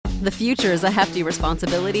The future is a hefty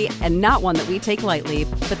responsibility and not one that we take lightly.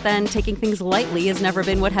 But then taking things lightly has never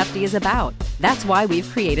been what Hefty is about. That's why we've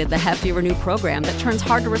created the Hefty Renew program that turns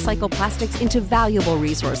hard-to-recycle plastics into valuable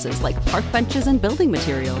resources like park benches and building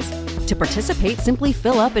materials. To participate, simply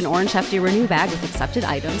fill up an orange Hefty Renew bag with accepted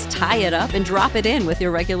items, tie it up, and drop it in with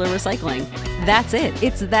your regular recycling. That's it.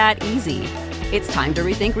 It's that easy. It's time to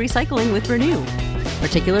rethink recycling with Renew.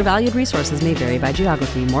 Particular valued resources may vary by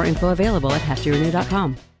geography. More info available at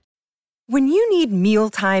heftyrenew.com. When you need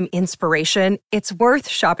mealtime inspiration, it's worth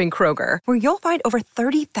shopping Kroger, where you'll find over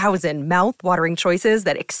 30,000 mouth-watering choices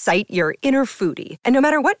that excite your inner foodie. And no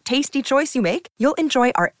matter what tasty choice you make, you'll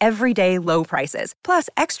enjoy our everyday low prices, plus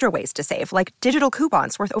extra ways to save, like digital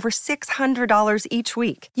coupons worth over $600 each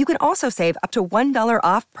week. You can also save up to $1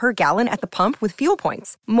 off per gallon at the pump with fuel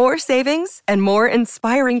points. More savings and more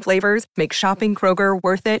inspiring flavors make shopping Kroger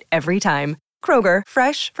worth it every time. Kroger,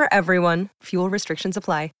 fresh for everyone. Fuel restrictions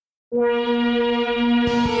apply.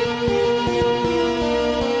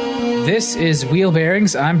 This is Wheel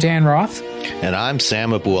Bearings. I'm Dan Roth. And I'm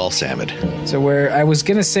Sam Abuel-Samad. So I was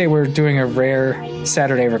going to say we're doing a rare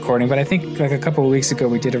Saturday recording, but I think like a couple of weeks ago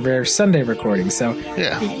we did a rare Sunday recording. So,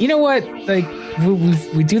 yeah. You know what? Like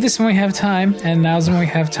we do this when we have time, and now's when we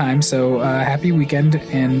have time. So happy weekend.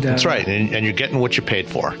 And that's right. And you're getting what you paid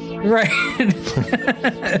for. Right.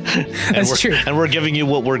 That's true. And we're giving you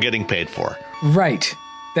what we're getting paid for. Right.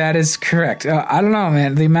 That is correct. I don't know,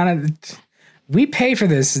 man. The amount of we pay for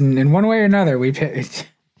this in one way or another. We pay.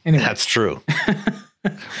 Anyway. That's true.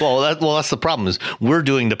 Well, that's the problem is we're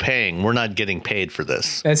doing the paying. We're not getting paid for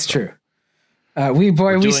this. That's true. We're we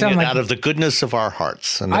doing sound it like out of the goodness of our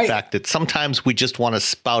hearts and the fact that sometimes we just want to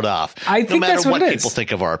spout off, I think no matter that's what it is. People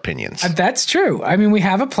think of our opinions. That's true. I mean, we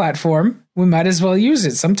have a platform. We might as well use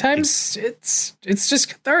it. Sometimes it's just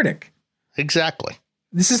cathartic. Exactly.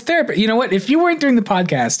 This is therapy. You know what? If you weren't doing the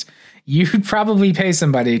podcast, you'd probably pay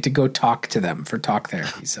somebody to go talk to them for talk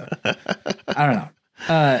therapy. So I don't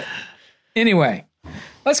know. Anyway,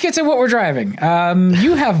 let's get to what we're driving.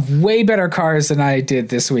 You have way better cars than I did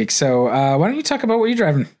this week. So why don't you talk about what you're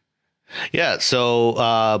driving? Yeah. So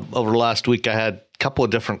over the last week, I had a couple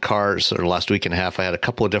of different cars, or last week and a half, I had a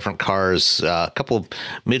couple of different cars, a couple of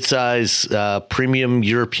midsize premium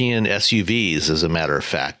European SUVs, as a matter of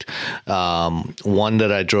fact. One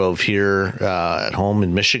that I drove here at home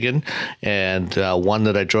in Michigan, and one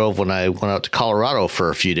that I drove when I went out to Colorado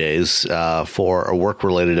for a few days for a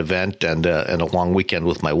work-related event and a long weekend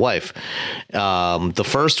with my wife. The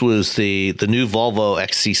first was the new Volvo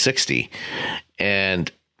XC60,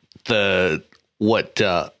 and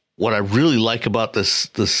what I really like about the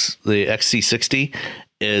XC60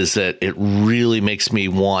 is that it really makes me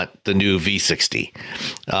want the new V60.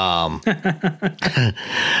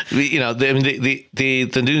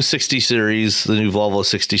 The new 60 series, the new Volvo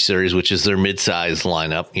 60 series, which is their midsize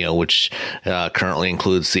lineup, which currently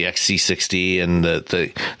includes the XC60, and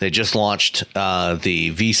they just launched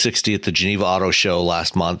the V60 at the Geneva Auto Show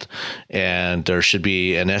last month, and there should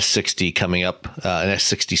be an S60 coming up, an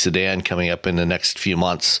S60 sedan coming up in the next few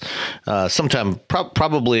months, sometime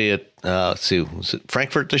probably at let's see, was it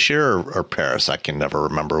Frankfurt this year or Paris? I can never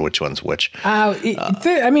remember which one's which.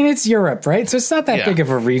 It's Europe, right? So it's not that big of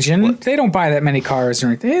a region. Well, they don't buy that many cars or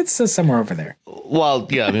anything. It's somewhere over there. Well,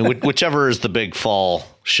 yeah, I mean, whichever is the big fall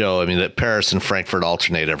show. I mean, that Paris and Frankfurt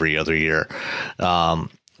alternate every other year.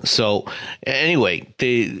 So anyway,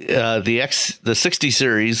 the 60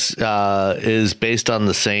 series is based on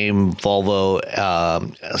the same Volvo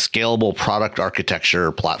scalable product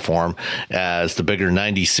architecture platform as the bigger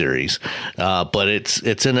 90 series, but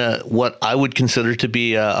it's in what I would consider to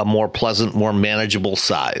be a more pleasant, more manageable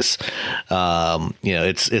size.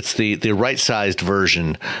 It's the right sized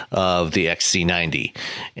version of the XC90,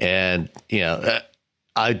 and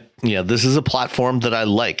this is a platform that I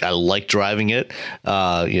like. I like driving it.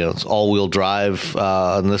 It's all-wheel drive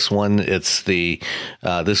on this one. It's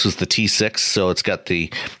this was the T6, so it's got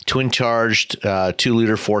the twin-charged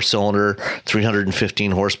 2-liter 4-cylinder,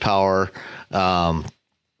 315 horsepower,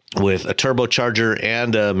 with a turbocharger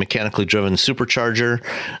and a mechanically driven supercharger.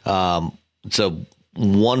 It's a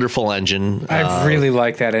wonderful engine. I really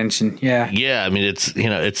like that engine. Yeah. Yeah. I mean,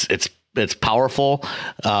 it's powerful,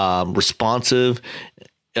 responsive,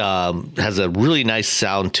 has a really nice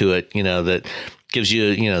sound to it, that gives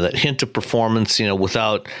you, that hint of performance,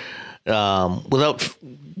 without trying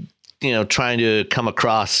to come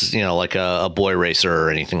across, like a boy racer or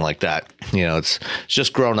anything like that. It's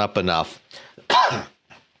just grown up enough.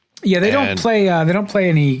 Yeah. They don't play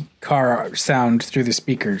any car sound through the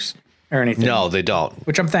speakers or anything. No, they don't.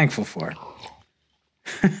 Which I'm thankful for.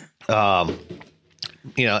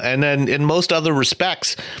 and then in most other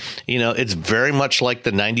respects, it's very much like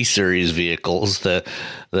the 90 series vehicles, the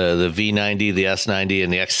V90, the S90,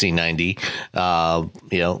 and the XC90,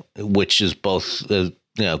 which is both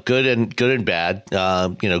good and bad.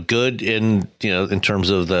 Good in terms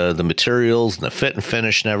of the materials and the fit and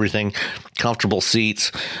finish and everything. Comfortable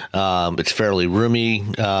seats. It's fairly roomy.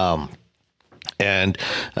 And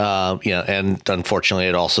unfortunately,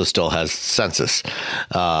 it also still has Sensus,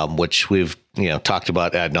 which we've talked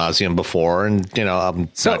about ad nauseum before, and I'm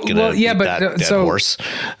not going to beat that dead horse.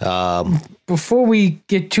 Before we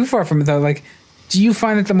get too far from it, though, like, do you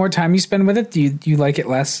find that the more time you spend with it, do you like it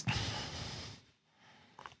less?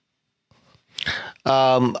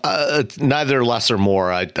 Neither less or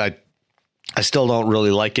more. I still don't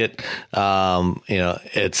really like it.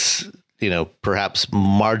 It's perhaps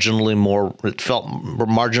marginally more. It felt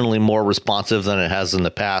marginally more responsive than it has in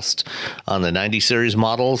the past on the 90 series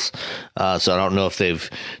models. So I don't know if they've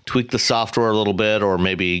tweaked the software a little bit, or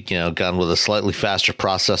maybe gone with a slightly faster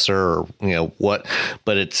processor, or what.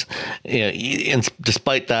 But it's and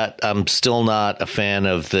despite that, I'm still not a fan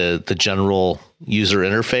of the general user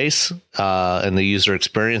interface and the user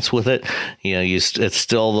experience with it. It's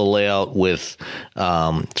still the layout with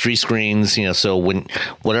 3 screens. So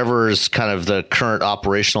whatever is kind of the current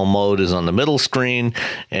operational mode is on the middle screen,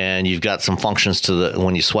 and you've got some functions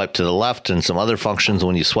when you swipe to the left, and some other functions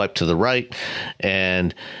when you swipe to the right.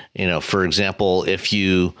 And for example, if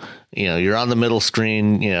you're on the middle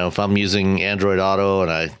screen, if I'm using Android Auto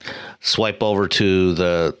and I swipe over to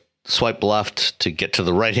the swipe left to get to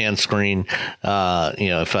the right hand screen,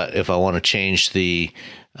 if I want to change the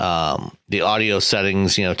audio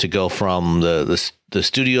settings, to go from the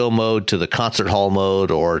studio mode to the concert hall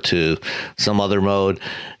mode, or to some other mode,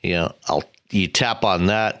 you tap on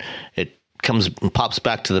that, it pops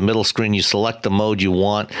back to the middle screen. You select the mode you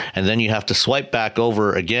want, and then you have to swipe back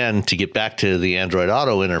over again to get back to the Android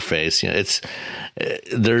Auto interface.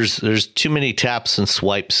 There's too many taps and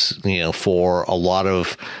swipes, for a lot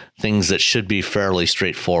of things that should be fairly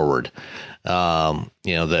straightforward. I'm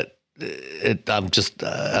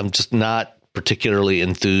just not particularly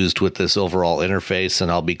enthused with this overall interface,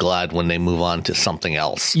 and I'll be glad when they move on to something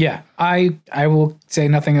else. Yeah, I will say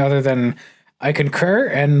nothing other than I concur,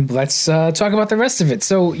 and let's talk about the rest of it.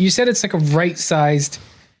 So you said it's like a right-sized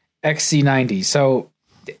XC90. So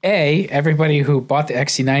everybody who bought the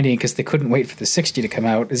XC90 because they couldn't wait for the 60 to come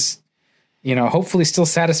out is, hopefully still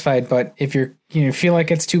satisfied. But if you feel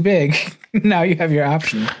like it's too big, now you have your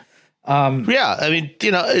option. Yeah, I mean,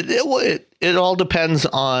 it all depends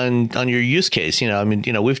on your use case.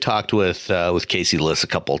 We've talked with Casey Liss a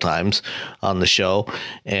couple of times on the show,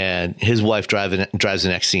 and his wife drives an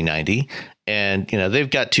XC90, and they've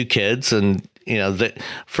got 2 kids, and that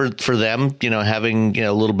for them, having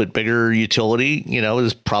a little bit bigger utility,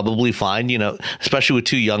 is probably fine. Especially with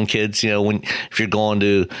 2 young kids. If you're going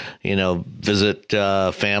to visit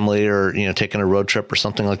family, or taking a road trip or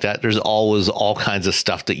something like that, there's always all kinds of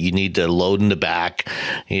stuff that you need to load in the back.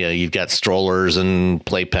 You've got strollers and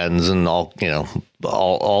playpens and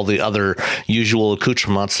all the other usual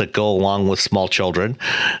accoutrements that go along with small children.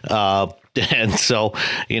 And so,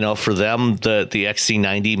 for them, the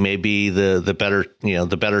XC90 may be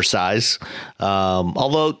the better size.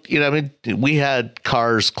 Although, we had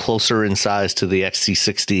cars closer in size to the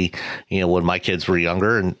XC60, when my kids were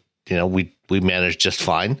younger, and, we managed just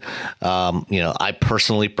fine. I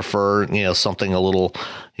personally prefer, something a little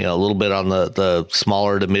bit on the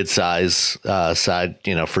smaller to mid-size side,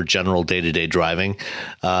 for general day-to-day driving.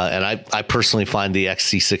 And I personally find the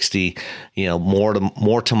XC60,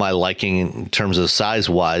 more to my liking in terms of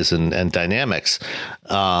size-wise and dynamics.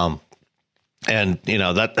 And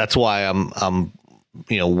that's why I'm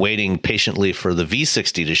waiting patiently for the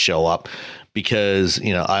V60 to show up, because,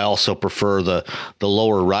 I also prefer the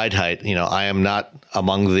lower ride height. I am not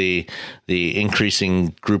among the increasing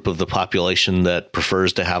group of the population that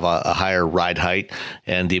prefers to have a higher ride height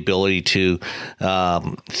and the ability to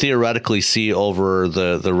theoretically see over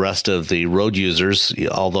the rest of the road users,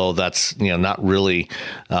 although that's, not really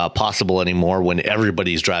possible anymore when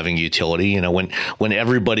everybody's driving utility. When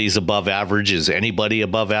everybody's above average, is anybody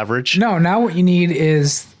above average? No, now what you need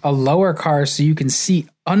is a lower car so you can see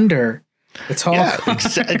under the tall. Yeah,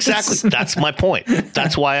 exactly. That's my point.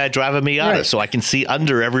 That's why I drive a Miata, right, so I can see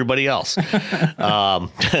under everybody else. No,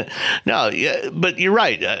 yeah, but you're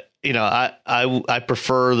right. I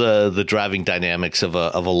prefer the driving dynamics of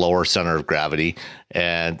a lower center of gravity,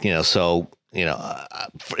 and so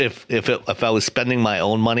if I was spending my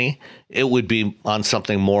own money, it would be on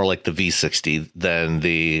something more like the V60 than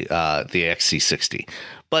the XC60.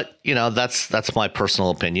 But that's my personal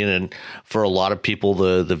opinion, and for a lot of people,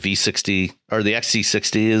 the V60 or the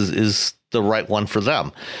XC60 is the right one for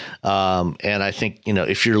them. And I think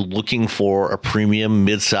if you're looking for a premium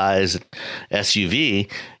midsize SUV,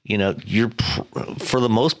 for the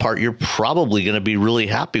most part, you're probably going to be really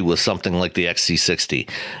happy with something like the XC60.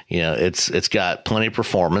 It's got plenty of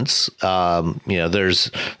performance.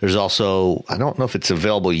 There's also, I don't know if it's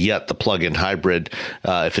available yet, the plug-in hybrid.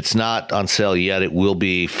 If it's not on sale yet, it will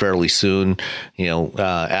be fairly soon.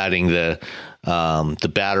 Adding the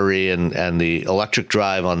battery and the electric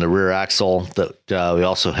drive on the rear axle that we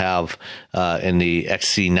also have in the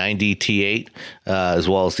XC90 T8, as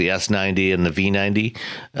well as the S90 and the V90.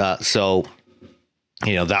 So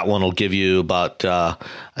that one will give you about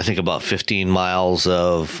 15 miles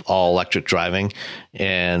of all electric driving.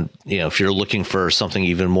 And, if you're looking for something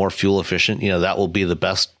even more fuel efficient, that will be the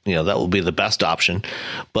best, option.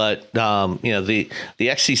 But, the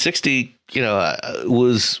XC60,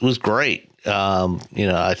 was great.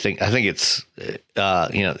 I think it's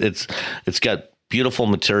got beautiful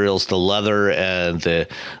materials, the leather and the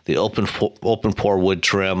open pore wood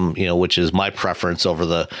trim, which is my preference over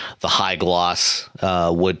the high gloss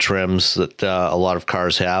wood trims that a lot of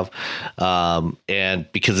cars have.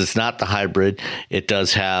 And because it's not the hybrid, it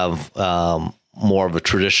does have more of a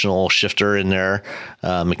traditional shifter in there,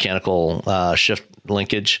 mechanical shift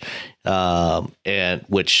linkage, and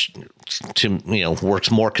which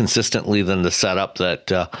works more consistently than the setup that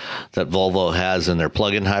Volvo has in their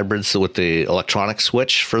plug-in hybrids. So with the electronic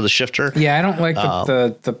switch for the shifter. Yeah, I don't like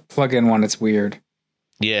the plug-in one. It's weird.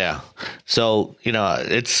 Yeah. So, I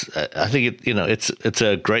think it's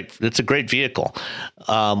a great vehicle.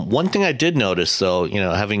 One thing I did notice though,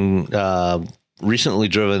 having recently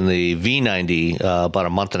driven the V90 about a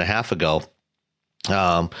month and a half ago,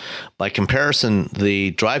 by comparison,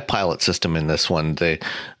 the Drive Pilot system in this one, the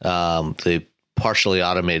partially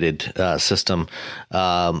automated system,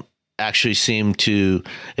 actually seemed to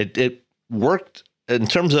it worked in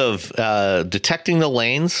terms of detecting the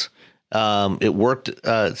lanes.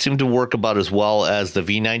 It seemed to work about as well as the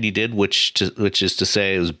V90 did, which is to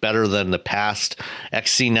say it was better than the past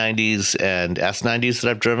XC90s and S90s that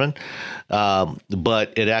I've driven.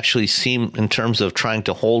 But it actually seemed, in terms of trying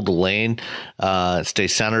to hold the lane, stay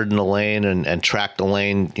centered in the lane and track the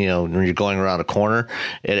lane, when you're going around a corner,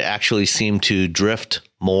 it actually seemed to drift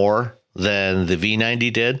more than the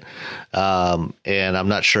V90 did. And I'm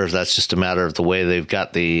not sure if that's just a matter of the way they've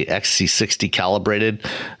got the XC60 calibrated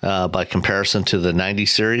by comparison to the 90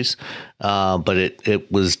 series. But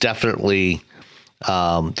it was definitely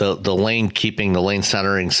the lane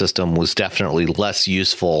centering system was definitely less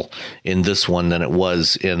useful in this one than it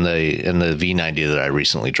was in the V90 that I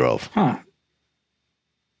recently drove. Huh.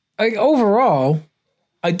 Overall,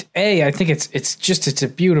 I think it's a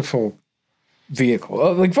beautiful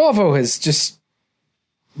vehicle. Like Volvo has just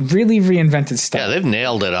really reinvented stuff. Yeah, they've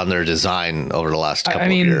nailed it on their design over the last couple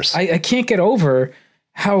of years. I can't get over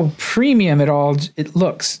how premium it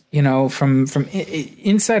looks, from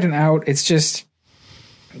inside and out. It's just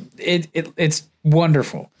it's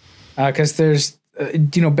wonderful. Because there's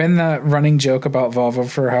been the running joke about Volvo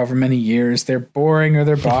for however many years. They're boring or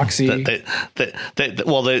they're boxy.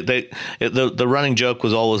 The running joke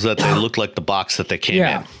was always that they looked like the box that they came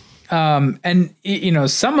in. And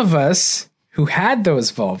some of us who had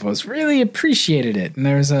those Volvos really appreciated it. And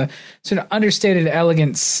there's a sort of understated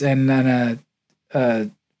elegance and a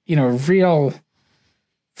real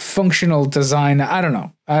functional design. I don't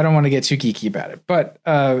know. I don't want to get too geeky about it, but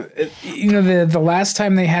the last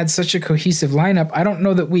time they had such a cohesive lineup, I don't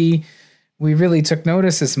know that we really took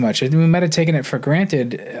notice as much. We might have taken it for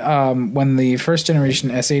granted when the first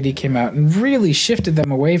generation S80 came out and really shifted them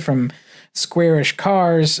away from squarish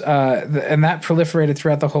cars, and that proliferated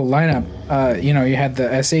throughout the whole lineup. You had the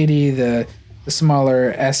S80, the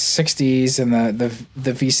smaller S60s, and the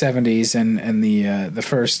V70s, and the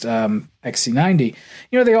first XC90.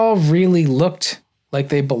 They all really looked like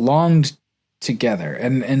they belonged together.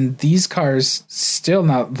 And these cars still,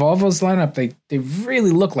 now Volvo's lineup, they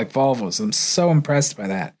really look like Volvos. I'm so impressed by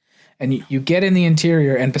that. And you get in the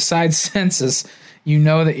interior, and besides Sensus,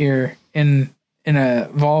 that you're in a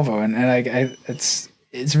Volvo, and it's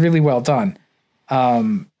really well done.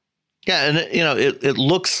 Yeah, and it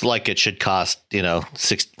looks like it should cost $50,000,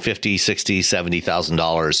 $60,000,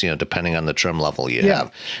 $70,000, depending on the trim level you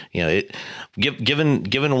have. Given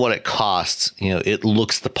what it costs, it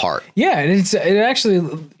looks the part. Yeah, and it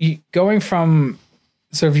actually going from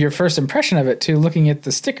So if your first impression of it to looking at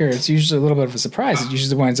the sticker, it's usually a little bit of a surprise. It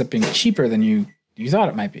usually winds up being cheaper than you thought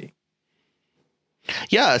it might be.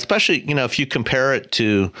 Yeah, especially, if you compare it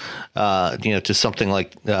to, to something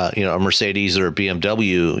like, a Mercedes or a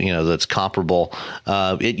BMW, that's comparable.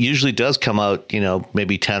 It usually does come out,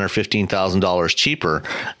 maybe $10,000 or $15,000 cheaper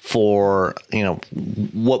for,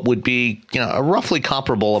 what would be, a roughly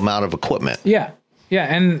comparable amount of equipment. Yeah. Yeah.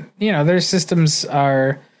 And, their systems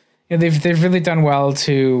are, they've really done well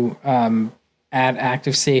to add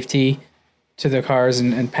active safety to the cars,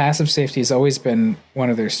 and passive safety has always been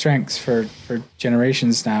one of their strengths for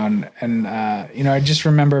generations now. And I just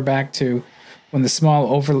remember back to when the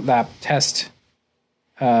small overlap test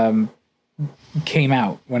came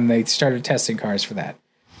out, when they started testing cars for that.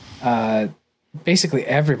 Basically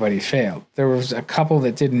everybody failed. There was a couple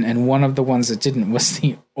that didn't, and one of the ones that didn't was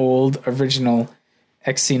the old original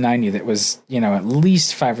XC90 that was, at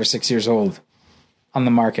least 5 or 6 years old on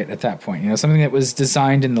the market at that point. Something that was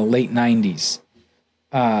designed in the late 90s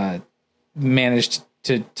managed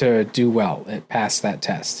to do well. It passed that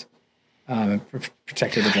test,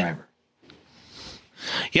 protected the driver.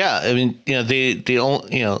 Yeah, I mean, the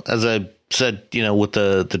only, as I said, with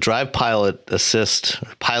the drive pilot assist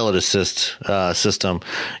system,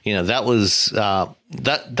 that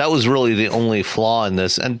was really the only flaw in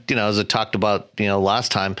this. And as I talked about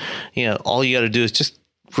last time, all you got to do is just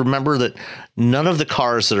remember that none of the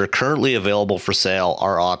cars that are currently available for sale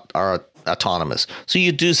are autonomous. So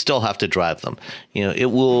you do still have to drive them. It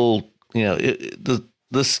will,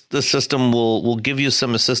 this system will give you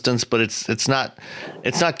some assistance, but it's not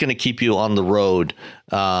going to keep you on the road,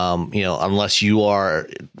 unless you are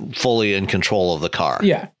fully in control of the car.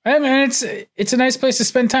 Yeah. I mean, it's a nice place to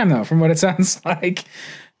spend time though, from what it sounds like.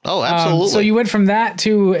 Oh, absolutely. So you went from that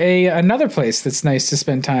to another place that's nice to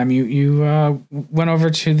spend time. You went over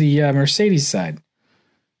to the Mercedes side.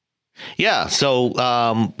 Yeah. So,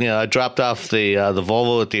 I dropped off the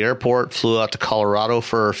Volvo at the airport, flew out to Colorado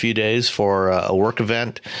for a few days for a work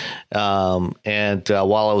event. And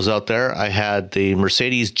while I was out there, I had the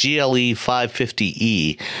Mercedes GLE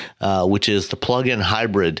 550E, which is the plug-in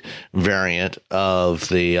hybrid variant of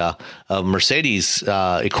the Mercedes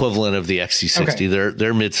equivalent of the XC60. Okay.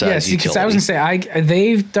 Their midsize utility. Because I was going to say,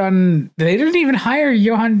 they didn't even hire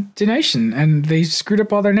Johan Donation, and they screwed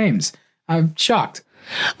up all their names. I'm shocked.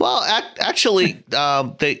 Well, actually,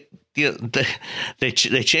 they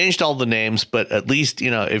changed all the names, but at least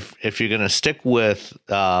if you're going to stick with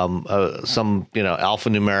some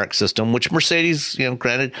alphanumeric system, which Mercedes,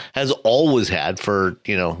 granted, has always had for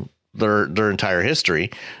their entire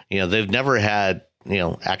history, they've never had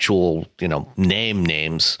actual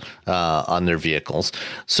names on their vehicles.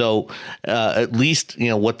 So at least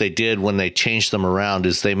what they did when they changed them around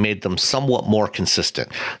is they made them somewhat more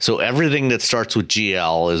consistent. So everything that starts with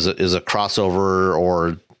GL is a crossover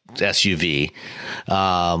or SUV,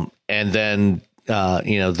 and then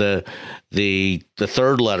the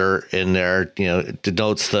third letter in there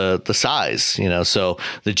denotes the size. So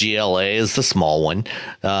the GLA is the small one,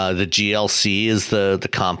 the GLC is the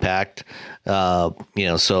compact.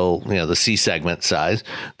 The C segment size.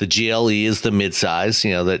 The GLE is the mid-size,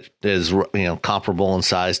 that is, comparable in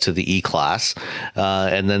size to the E-Class.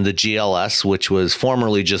 And then the GLS, which was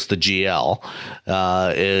formerly just the GL,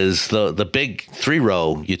 is the big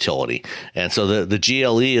 3-row utility. And so the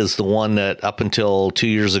GLE is the one that up until 2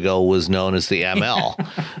 years ago was known as the ML.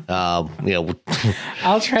 I'll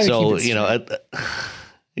try to keep it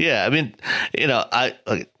yeah,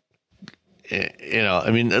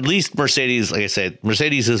 I mean, at least Mercedes, like I said,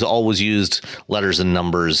 Mercedes has always used letters and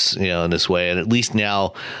numbers, in this way. And at least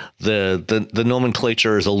now the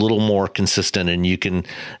nomenclature is a little more consistent, and you can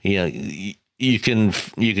get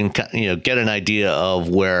an idea of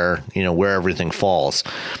where everything falls.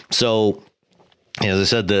 So, as I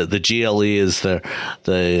said, the GLE is the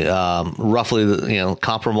roughly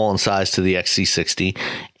comparable in size to the XC60,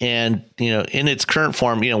 and in its current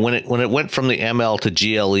form, when it went from the ML to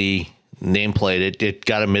GLE nameplate, it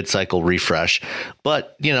got a mid-cycle refresh,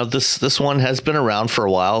 but this one has been around for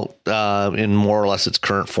a while, in more or less its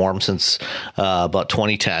current form since about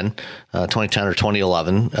 2010 or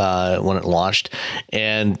 2011, when it launched.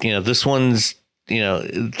 And this one's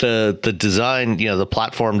the design, the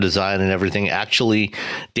platform design and everything actually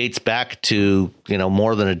dates back to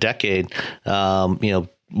more than a decade,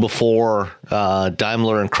 before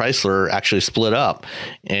Daimler and Chrysler actually split up.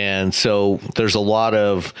 And so there's a lot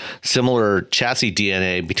of similar chassis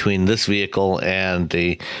DNA between this vehicle and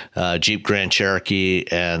the Jeep Grand Cherokee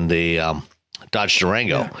and the Dodge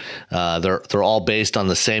Durango. They're all based on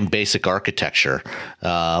the same basic architecture,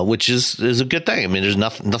 which is a good thing. I mean, there's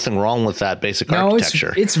nothing wrong with that basic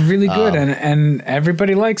architecture. It's really good, and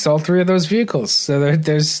everybody likes all three of those vehicles. So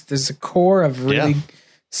there's a core of really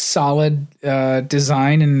solid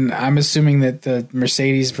design, and I'm assuming that the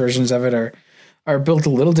Mercedes versions of it are built a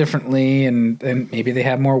little differently, and maybe they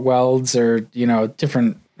have more welds or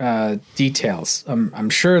different details. I'm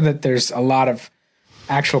sure that there's a lot of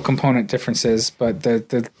actual component differences, but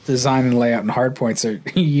the design and layout and hard points are.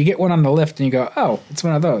 You get one on the lift and you go, oh, it's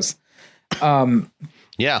one of those.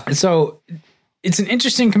 So it's an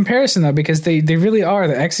interesting comparison though, because they really are.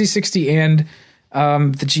 The XC60 and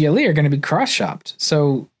the GLE are going to be cross shopped.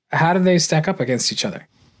 So how do they stack up against each other?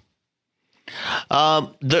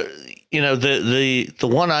 The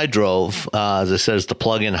one I drove, as I said, is the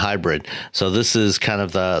plug-in hybrid. So this is kind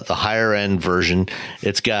of the higher end version.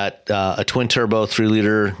 It's got a twin turbo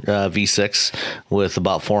 3-liter V6 with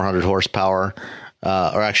about 400 horsepower.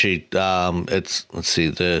 I think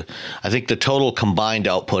the total combined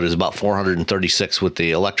output is about 436 with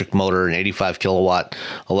the electric motor, an 85 kilowatt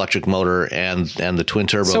electric motor, and the twin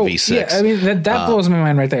turbo V6. Yeah, I mean that blows my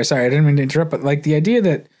mind right there. Sorry, I didn't mean to interrupt, but like the idea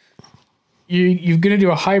that you're going to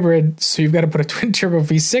do a hybrid, so you've got to put a twin turbo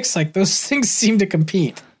V6. Like those things seem to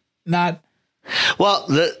compete. Well,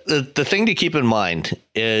 the thing to keep in mind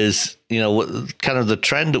is, kind of the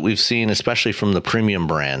trend that we've seen, especially from the premium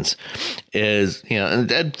brands, is, and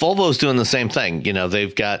Volvo's doing the same thing.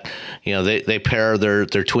 They've got, they pair their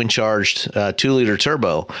twin charged 2-liter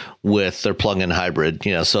turbo with their plug-in hybrid.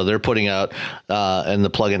 So they're putting out in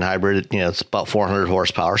the plug-in hybrid, it's about 400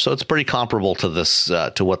 horsepower. So it's pretty comparable to this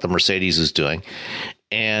to what the Mercedes is doing,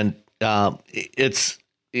 and it's.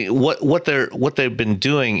 What they've been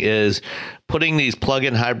doing is putting these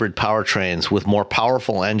plug-in hybrid powertrains with more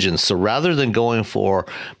powerful engines. So rather than going for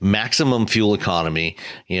maximum fuel economy,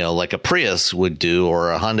 like a Prius would do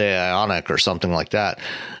or a Hyundai Ioniq or something like that,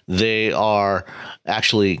 they are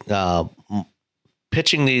actually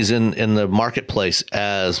pitching these in the marketplace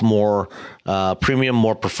as more premium,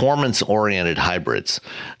 more performance-oriented hybrids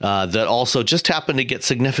that also just happen to get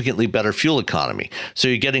significantly better fuel economy. So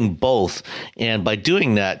you're getting both, and by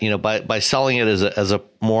doing that, by selling it as a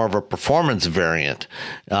more of a performance variant,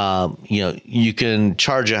 you can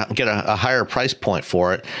get a higher price point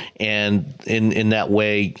for it, and in that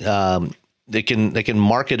way, they can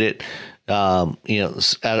market it. At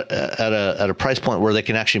a price point where they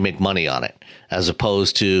can actually make money on it, as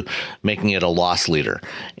opposed to making it a loss leader.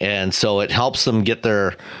 And so it helps them get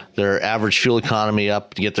their average fuel economy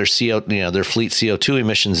up, to get their their fleet CO2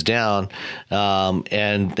 emissions down,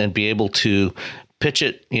 and be able to pitch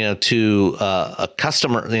it, to a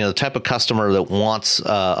customer, the type of customer that wants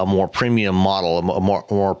a more premium model, a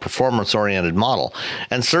more performance-oriented model.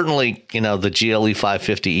 And certainly, the GLE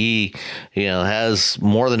 550E, has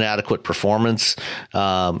more than adequate performance.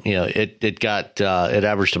 It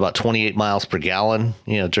averaged about 28 miles per gallon,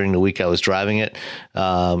 during the week I was driving it,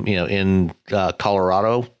 in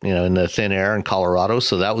Colorado, in the thin air in Colorado.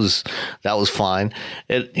 So that was fine.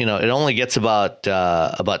 It only gets about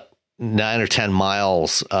 9 or 10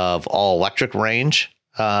 miles of all electric range,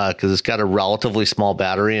 because it's got a relatively small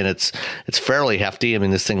battery and it's fairly hefty. I mean,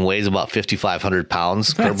 this thing weighs about 5,500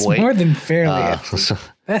 pounds per weight. That's more than fairly hefty.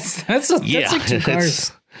 That's like 2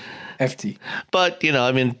 cars. Hefty. But,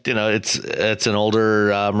 it's an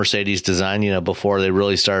older Mercedes design, before they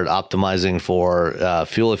really started optimizing for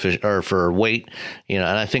fuel efficient or for weight, and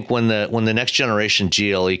I think when the next generation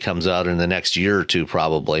GLE comes out in the next year or two,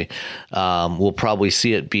 probably, we'll probably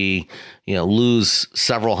see it be, lose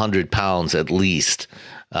several hundred pounds at least.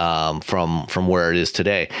 From where it is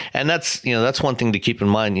today. And that's one thing to keep in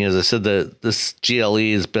mind. As I said, this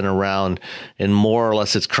GLE has been around in more or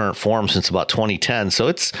less its current form since about 2010. So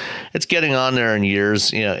it's getting on there in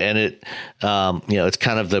years, and it, it's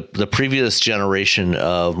kind of the previous generation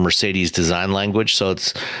of Mercedes design language. So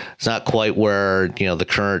it's not quite where, the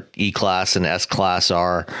current E-Class and S-Class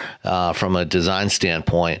are, from a design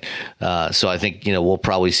standpoint. So I think, we'll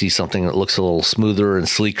probably see something that looks a little smoother and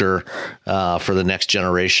sleeker, for the next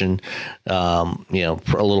generation. A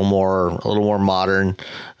little more modern,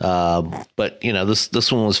 but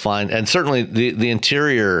this one was fine, and certainly the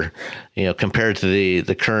interior, compared to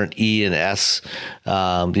the current E and S,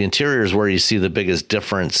 the interior is where you see the biggest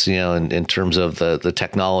difference, in terms of the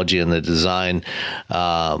technology and the design.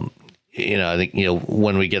 I think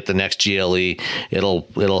when we get the next GLE,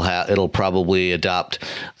 it'll probably adopt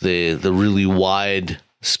the really wide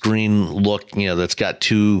screen look, that's got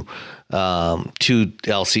two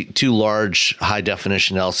two large high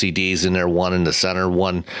definition LCDs in there, one in the center,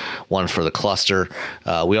 one for the cluster.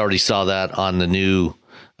 We already saw that on the new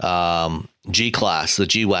G-Class, the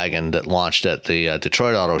G-Wagon that launched at the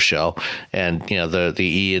Detroit Auto Show, and the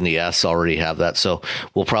E and the S already have that. So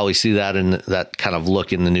we'll probably see that in that kind of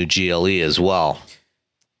look in the new GLE as well.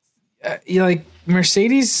 Like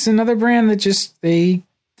Mercedes, another brand that just they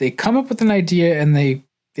come up with an idea and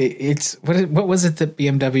it's what was it that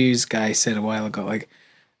BMW's guy said a while ago? Like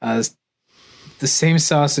the same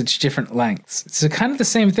sausage, different lengths. It's kind of the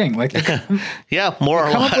same thing. Like yeah, more or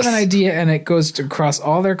less. Come up with an idea and it goes across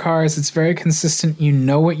all their cars. It's very consistent. You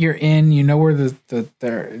know what you're in. You know where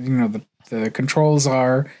the controls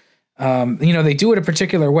are. They do it a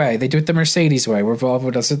particular way. They do it the Mercedes way, where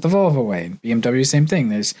Volvo does it the Volvo way. BMW, same thing.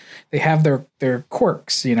 They have their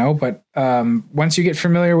quirks, but once you get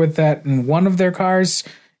familiar with that in one of their cars,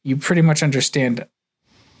 you pretty much understand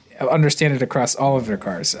it across all of their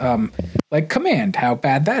cars. Like Command, how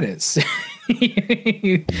bad that is.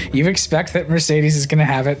 You expect that Mercedes is going to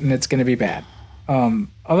have it and it's going to be bad.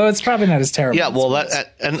 Although it's probably not as terrible. Yeah, well, I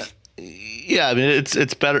mean,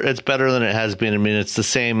 it's better. It's better than it has been. I mean, it's the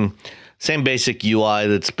same basic UI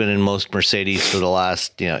that's been in most Mercedes for the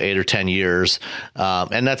last 8 or 10 years.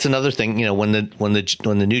 And that's another thing. When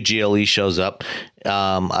the new GLE shows up,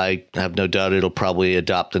 I have no doubt it'll probably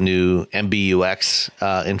adopt the new MBUX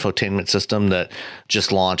infotainment system that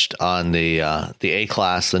just launched on the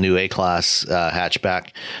A-Class, the new A-Class hatchback,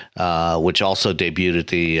 which also debuted at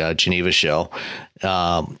the Geneva show.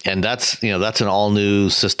 And that's an all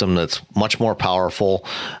new system that's much more powerful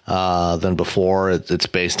than before. It's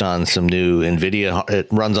based on some new NVIDIA. It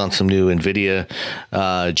runs on some new NVIDIA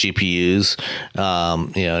GPUs.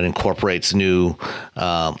 It incorporates a new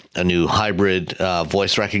hybrid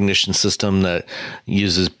voice recognition system that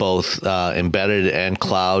uses both embedded and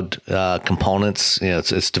cloud components.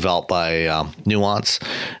 It's developed by Nuance.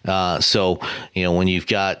 So when you've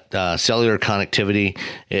got cellular connectivity,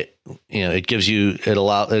 it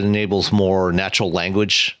enables more natural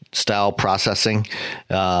language style processing.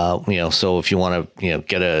 So if you want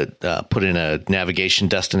to, put in a navigation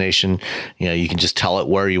destination, you can just tell it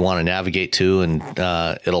where you want to navigate to, and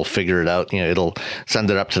it'll figure it out. It'll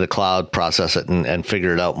send it up to the cloud, process it, and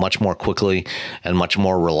figure it out much more quickly and much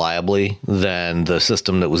more reliably than the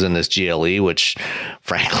system that was in this GLE, which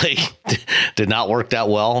frankly did not work that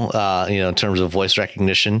well, in terms of voice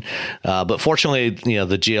recognition. But fortunately,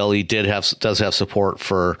 the GLE does have support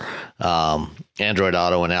for Android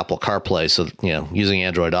Auto and Apple CarPlay. So, using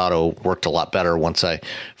Android Auto worked a lot better once I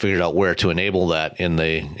figured out where to enable that in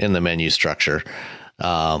the menu structure.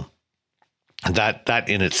 That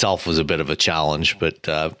in itself was a bit of a challenge, but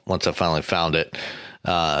once I finally found it,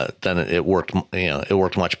 then it worked. It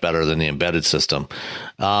worked much better than the embedded system.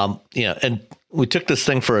 And we took this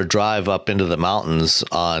thing for a drive up into the mountains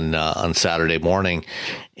on Saturday morning,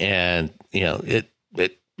 and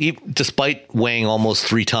despite weighing almost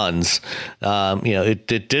 3 tons, it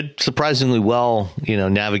did surprisingly well,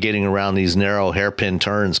 navigating around these narrow hairpin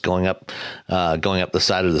turns going up the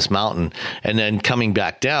side of this mountain, and then coming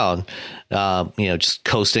back down, just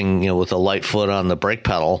coasting, with a light foot on the brake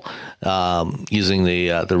pedal, using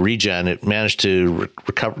the regen. It managed to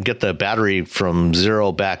get the battery from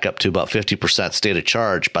 0 back up to about 50% state of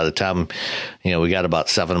charge by the time, we got about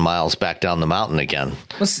 7 miles back down the mountain again.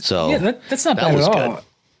 So that's not bad at all. Good.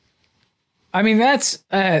 I mean, that's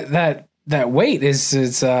that weight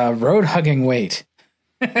is road hugging weight.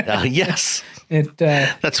 Yes,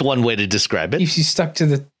 that's one way to describe it. Keeps you stuck to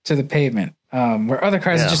the pavement, where other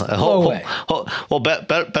cars just blow away. Well,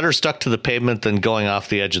 better stuck to the pavement than going off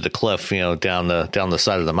the edge of the cliff, down the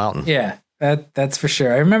side of the mountain. Yeah, that's for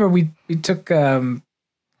sure. I remember we took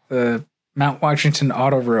the Mount Washington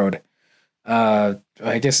Auto Road. I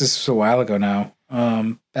guess this was a while ago now,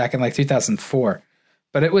 back in like 2004.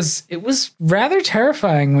 But it was rather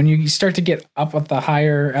terrifying when you start to get up at the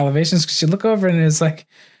higher elevations, because you look over and it's like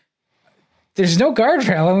there's no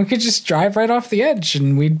guardrail, and we could just drive right off the edge,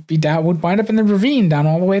 and we'd wind up in the ravine down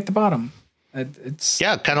all the way at the bottom. It's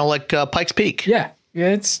kind of like Pikes Peak. Yeah,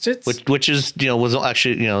 it's just which is was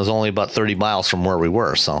actually was only about 30 miles from where we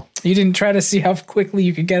were. So you didn't try to see how quickly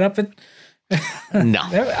you could get up it. No,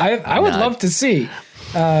 I would love to see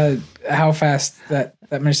how fast that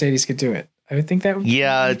Mercedes could do it. I would think that would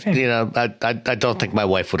I don't think my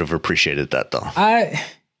wife would have appreciated that, though.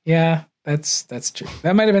 Yeah, that's true.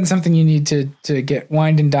 That might have been something you need to get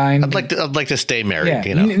wined and dined. I'd like to stay married.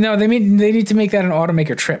 Yeah. No, they need to make that an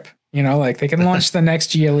automaker trip. Like they can launch the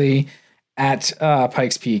next GLE at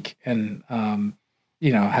Pikes Peak, and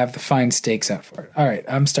have the fine stakes out for it. All right,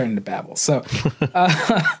 I'm starting to babble. So,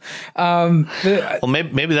 well,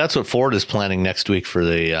 maybe that's what Ford is planning next week for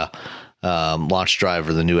the launch drive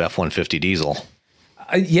for the new F-150 diesel.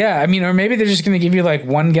 Yeah, I mean, or maybe they're just going to give you like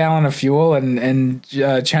 1 gallon of fuel and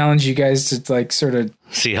challenge you guys to like sort of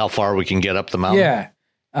see how far we can get up the mountain. Yeah,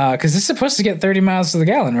 because it's supposed to get 30 miles to the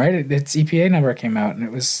gallon, right? Its EPA number came out, and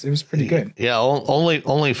it was pretty good. Yeah,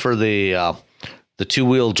 only for the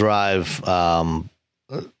 2-wheel drive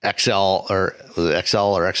XL or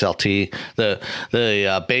XLT,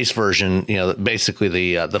 the base version, basically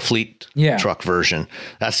the fleet truck version.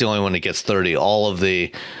 That's the only one that gets 30. All of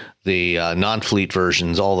the non-fleet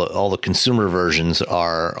versions, all the consumer versions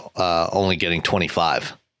are only getting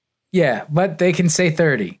 25. Yeah, but they can say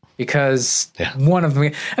 30 because one of them.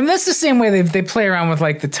 I mean, that's the same way they play around with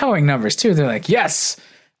like the towing numbers too. They're like, yes,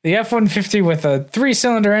 the F-150 with a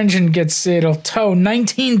 3-cylinder engine it'll tow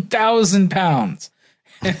 19,000 pounds.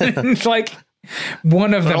 It's like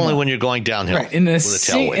one of them. Only when you're going downhill. Right. In a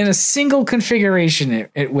single configuration,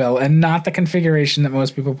 it will, and not the configuration that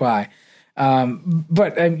most people buy.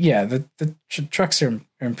 But the trucks are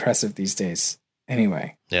impressive these days.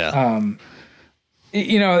 Anyway, I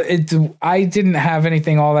didn't have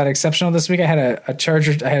anything all that exceptional this week. I had a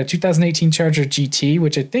Charger. I had a 2018 Charger GT,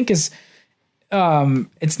 which I think is,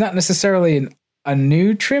 it's not necessarily a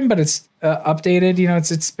new trim, but it's updated.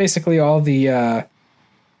 It's basically all the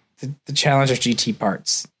Challenger GT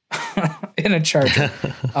parts in a Charger,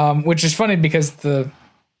 which is funny because the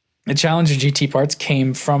Challenger GT parts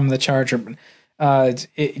came from the Charger.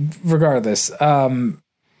 Regardless,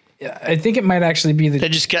 I think it might actually be they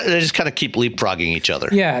just kind of keep leapfrogging each other.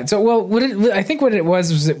 Yeah. So I think what it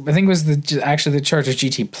was actually the Charger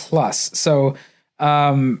GT Plus. So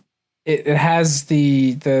it has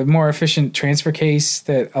the more efficient transfer case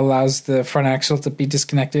that allows the front axle to be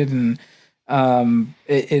disconnected, and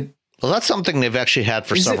well, that's something they've actually had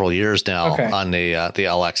for several years now on the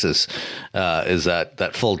LXs, is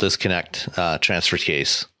that full disconnect transfer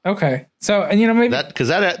case. Okay. So, and maybe because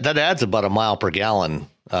that adds about a mile per gallon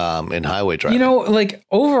in highway driving. Like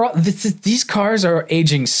overall, these cars are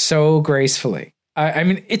aging so gracefully. I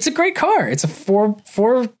mean, it's a great car. It's a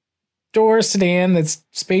four-door sedan that's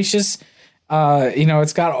spacious.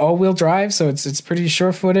 It's got all-wheel drive, so it's pretty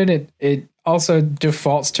sure-footed. It also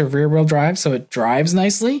defaults to rear-wheel drive, so it drives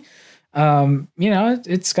nicely.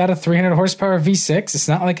 It's got a 300 horsepower V6. It's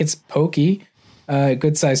not like it's pokey.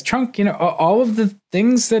 Good sized trunk. All of the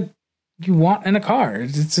things that you want in a car.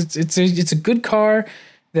 It's a good car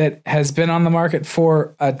that has been on the market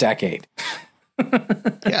for a decade.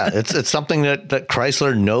 Yeah, it's something that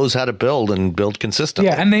Chrysler knows how to build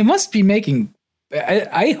consistently. Yeah, and they must be making.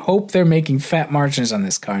 I hope they're making fat margins on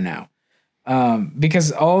this car now,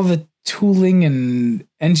 because all the tooling and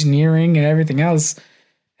engineering and everything else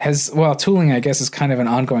tooling, I guess, is kind of an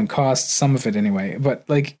ongoing cost, some of it anyway. But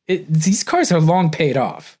these cars are long paid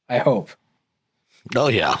off, I hope. Oh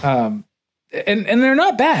yeah. And they're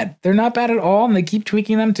not bad. They're not bad at all, and they keep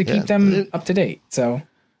tweaking them to keep them up to date. So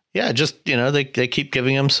yeah, just they keep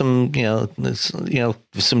giving them some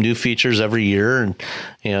some new features every year, and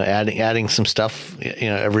adding some stuff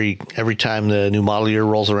every time the new model year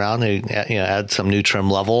rolls around. They add some new trim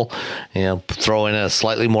level, throw in a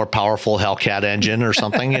slightly more powerful Hellcat engine or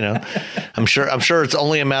something. I'm sure it's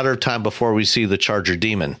only a matter of time before we see the Charger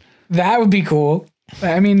Demon. That would be cool.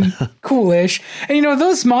 I mean, coolish. And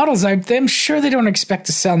those models, I'm sure they don't expect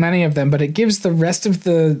to sell many of them, but it gives the rest of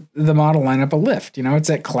the model lineup a lift. It's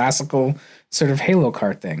that classical sort of halo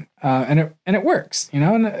car thing, and it works.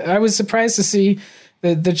 And I was surprised to see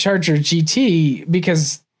the Charger GT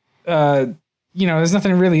because there's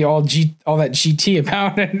nothing really all that GT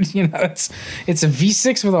about it. It's a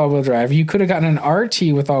V6 with all-wheel drive. You could have gotten an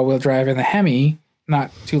RT with all-wheel drive in the Hemi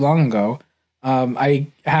not too long ago. I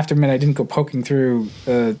have to admit, I didn't go poking through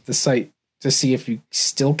the site to see if you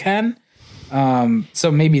still can.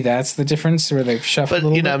 So maybe that's the difference where they've shuffled.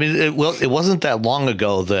 But I mean, it wasn't that long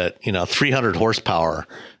ago that 300 horsepower,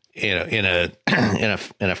 in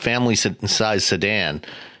a family size sedan,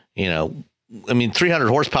 300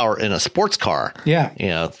 horsepower in a sports car.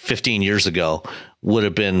 Yeah. 15 years ago would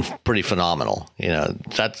have been pretty phenomenal.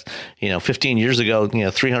 That's 15 years ago,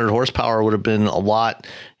 300 horsepower would have been a lot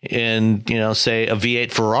in, say a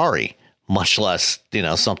V8 Ferrari, much less,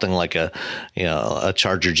 something like a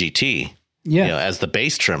Charger GT, as the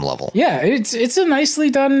base trim level. Yeah. It's a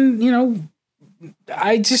nicely done,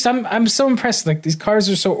 I'm so impressed. Like, these cars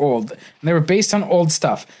are so old and they were based on old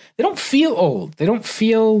stuff. They don't feel old. They don't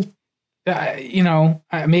feel,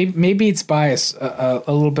 maybe it's bias, a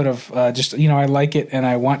little bit of just, I like it and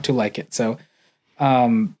I want to like it. So,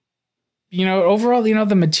 overall,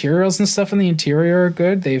 the materials and stuff in the interior are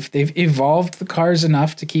good. They've evolved the cars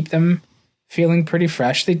enough to keep them feeling pretty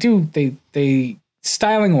fresh. They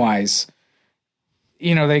styling wise,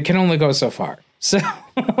 they can only go so far. So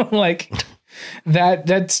like that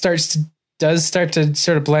does start to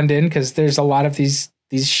sort of blend in, because there's a lot of these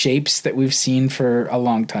shapes that we've seen for a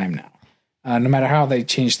long time now. No matter how they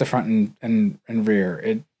change the front and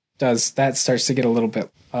rear, that starts to get a little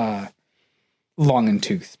bit long in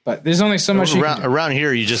tooth. But there's only so much around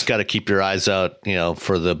here. You just got to keep your eyes out,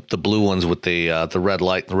 for the blue ones with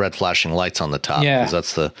the red flashing lights on the top. Yeah, because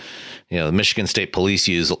that's the Michigan State Police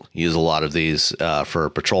use a lot of these for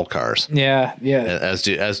patrol cars. Yeah.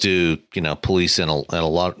 As do police in a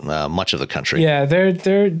lot much of the country. Yeah,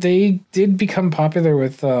 they did become popular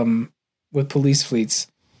with police fleets.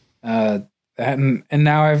 And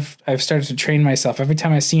now I've started to train myself. Every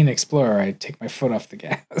time I see an Explorer, I take my foot off the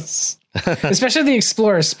gas. Especially the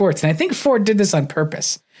Explorer Sports. And I think Ford did this on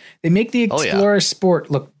purpose. They make the Explorer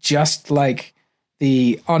Sport look just like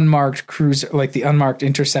the unmarked cruiser, like the unmarked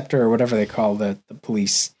Interceptor or whatever they call the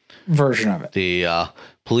police version of it. The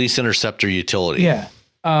Police Interceptor Utility. Yeah.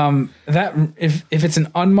 That if it's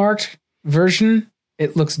an unmarked version,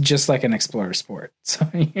 it looks just like an Explorer Sport. So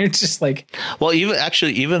you're just like, well,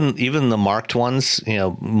 even the marked ones,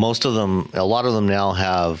 most of them, a lot of them now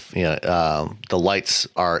have, the lights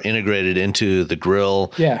are integrated into the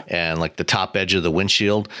grille, and like the top edge of the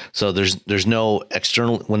windshield. So there's no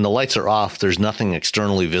external, when the lights are off, there's nothing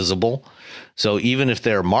externally visible. So even if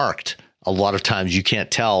they're marked, a lot of times you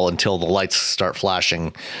can't tell until the lights start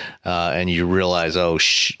flashing, and you realize, oh,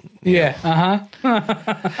 yeah.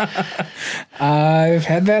 I've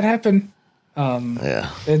had that happen.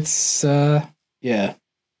 It's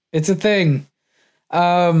it's a thing.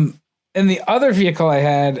 And the other vehicle I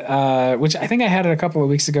had, which I think I had it a couple of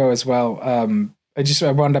weeks ago as well. I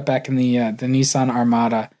wound up back in the Nissan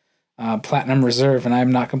Armada Platinum Reserve, and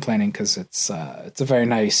I'm not complaining because it's a very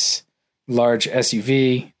nice large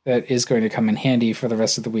SUV that is going to come in handy for the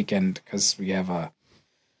rest of the weekend, because we have a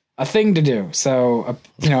thing to do. So,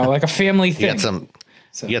 like a family thing.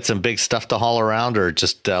 You got some big stuff to haul around, or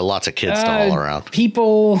just lots of kids to haul around?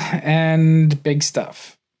 People and big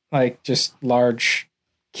stuff, like just large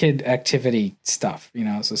kid activity stuff,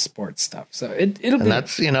 so sports stuff. So it'll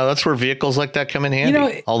be. And that's where vehicles like that come in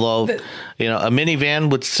handy. Although, a minivan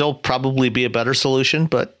would still probably be a better solution,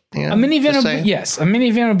 but a minivan, a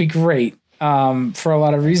minivan would be great for a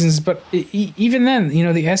lot of reasons. But even then,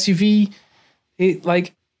 the SUV,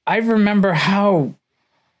 I remember how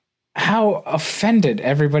offended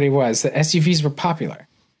everybody was that SUVs were popular.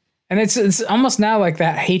 And it's almost now like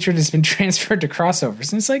that hatred has been transferred to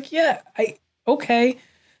crossovers. And it's like, okay,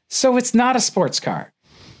 so it's not a sports car.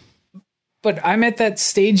 But I'm at that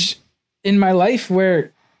stage in my life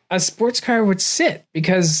where a sports car would sit,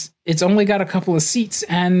 because it's only got a couple of seats,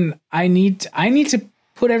 and I need to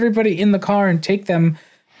put everybody in the car and take them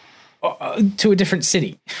to a different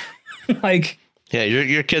city. Yeah,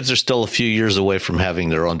 your kids are still a few years away from having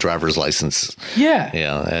their own driver's license. Yeah.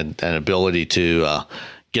 And ability to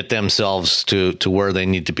get themselves to where they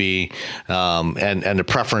need to be, and a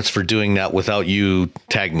preference for doing that without you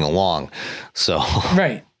tagging along. So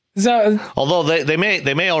right. So, although they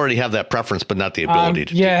may already have that preference, but not the ability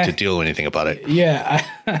to do anything about it. Yeah.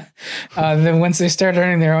 Then once they start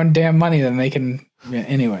earning their own damn money, then they can.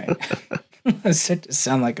 Anyway. It to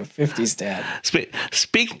sound like a 50s dad.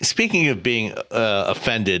 Speaking of being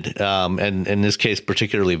offended, and in this case,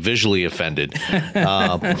 particularly visually offended,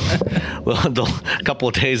 a couple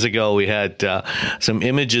of days ago, we had some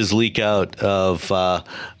images leak out of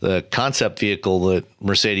the concept vehicle that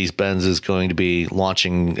Mercedes-Benz is going to be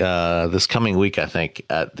launching this coming week, I think,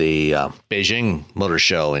 at the Beijing Motor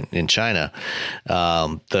Show in China.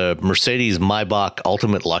 The Mercedes Maybach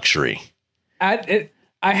Ultimate Luxury.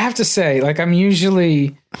 I have to say, I'm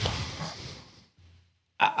usually,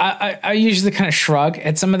 I usually kind of shrug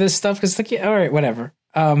at some of this stuff, because all right, whatever.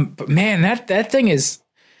 But man, that thing is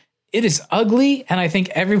ugly. And I think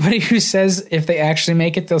everybody who says if they actually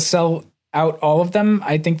make it, they'll sell out all of them.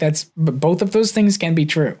 I think both of those things can be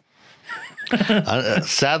true.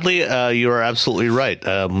 Sadly, you are absolutely right.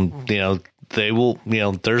 They will,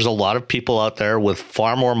 there's a lot of people out there with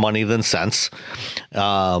far more money than sense.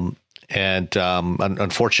 And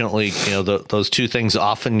unfortunately, those two things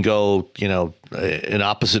often go, in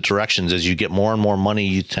opposite directions. As you get more and more money,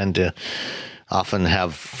 you tend to often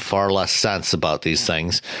have far less sense about these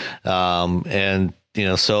things. So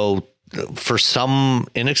for some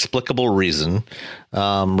inexplicable reason,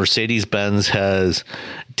 Mercedes-Benz has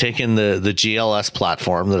taken the GLS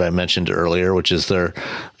platform that I mentioned earlier, which is their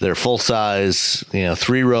full size,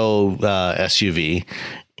 3-row SUV,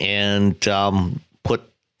 and put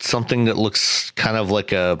something that looks kind of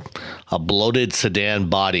like a bloated sedan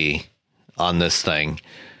body on this thing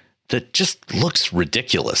that just looks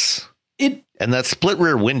ridiculous. And that split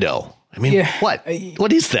rear window. I mean,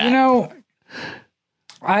 what is that?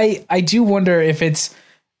 I do wonder if it's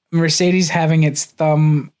Mercedes having its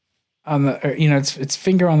thumb on its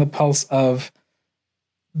finger on the pulse of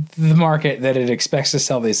the market that it expects to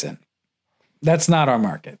sell these in. That's not our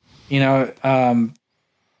market.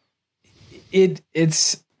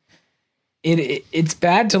 It's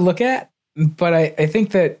bad to look at, but I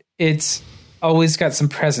think that it's always got some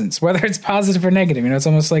presence, whether it's positive or negative. It's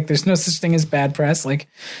almost like there's no such thing as bad press. Like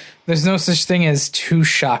there's no such thing as too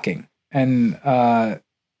shocking. And,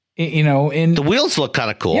 the wheels look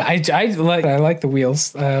kind of cool. Yeah, I like the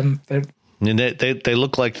wheels. They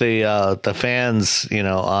look like the fans,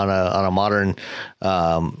 on a modern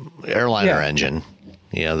airliner engine.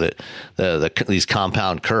 These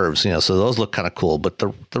compound curves, so those look kind of cool. But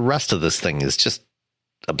the rest of this thing is just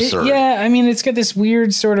absurd. It's got this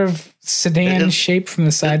weird sort of sedan shape from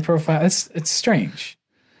the side profile. It's strange.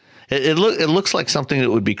 It looks like something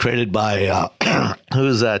that would be created by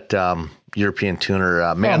who's that European tuner?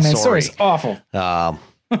 Mansory. Mansory's awful. Yeah,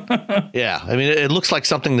 I mean, it looks like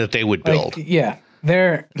something that they would build.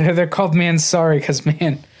 They're called Mansory because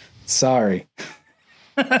sorry.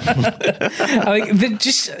 The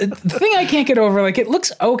thing I can't get over, it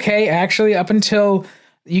looks okay actually up until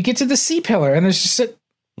you get to the C-pillar, and there's just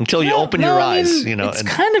until you open your eyes, it's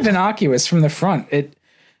kind of innocuous from the front.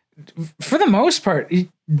 For the most part,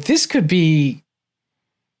 this could be,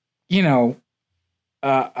 a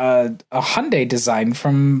Hyundai design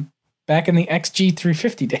from back in the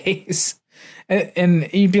XG350 days.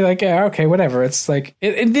 And you'd be like, yeah, okay, whatever. It's like,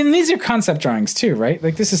 and then these are concept drawings too, right?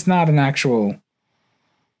 Like this is not an actual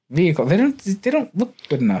vehicle. They don't look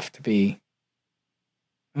good enough to be.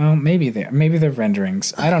 Well, maybe they're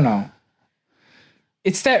renderings. I don't know.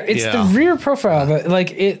 It's the rear profile that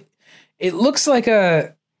it looks like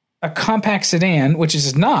a compact sedan, which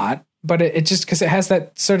is not, but it just because it has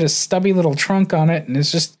that sort of stubby little trunk on it, and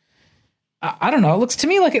it's just I don't know. It looks to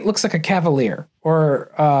me like it looks like a Cavalier or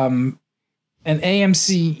an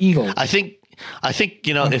AMC Eagle. I think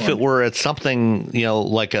if it were at something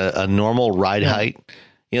like a normal ride height,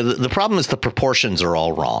 the problem is the proportions are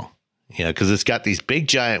all wrong. Because it's got these big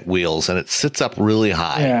giant wheels and it sits up really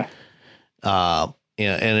high. And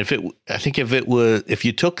if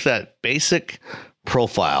you took that basic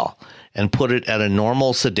profile and put it at a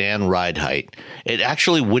normal sedan ride height, it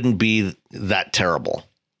actually wouldn't be that terrible.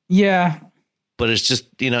 Yeah. But it's just,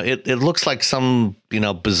 it looks like some,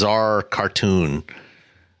 bizarre cartoon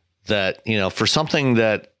that, for something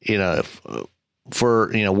that, with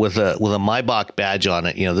a Maybach badge on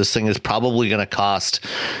it, this thing is probably going to cost,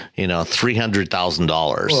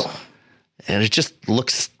 $300,000. And it just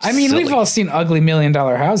looks silly. We've all seen ugly $1 million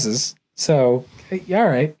houses. So, yeah, all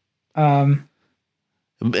right. And,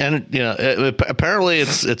 apparently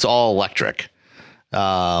it's all electric.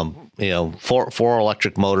 Four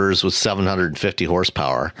electric motors with 750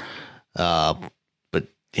 horsepower. I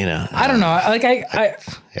don't know.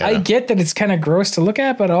 I get that it's kind of gross to look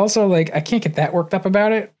at, but also I can't get that worked up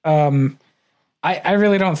about it. I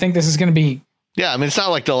really don't think this is going to be. Yeah. It's not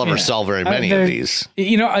like they'll ever sell very many of these.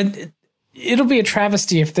 It'll be a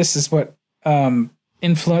travesty if this is what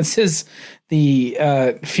influences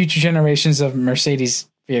the future generations of Mercedes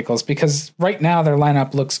vehicles, because right now their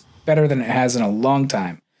lineup looks better than it has in a long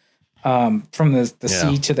time. From the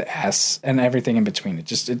C to the S and everything in between.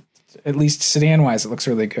 At least sedan wise, it looks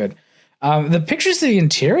really good. The pictures of the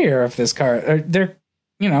interior of this car they're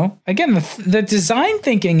again, the design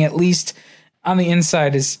thinking, at least on the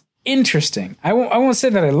inside, is interesting. I won't say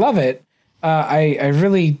that I love it. I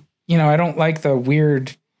really, I don't like the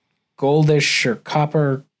weird goldish or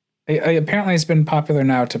copper. Apparently it's been popular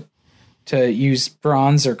now to use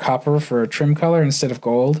bronze or copper for a trim color instead of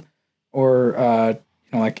gold, or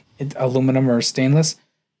aluminum or stainless.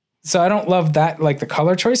 So I don't love that, the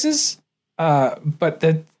color choices, but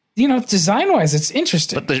design wise, it's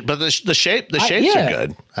interesting. But the shapes are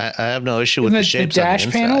good. I have no issue with the shapes. The dash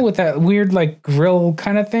panel with that weird grill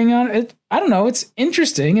kind of thing on it. I don't know. It's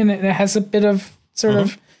interesting, and it has a bit of sort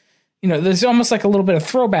of, there's almost like a little bit of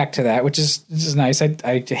throwback to that, which is nice. I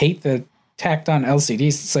hate the tacked on LCDs.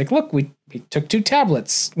 It's like, look, we took 2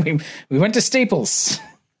 tablets. We went to Staples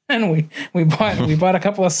and we bought a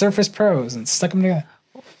couple of Surface Pros and stuck them together.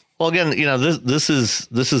 Well, again, this is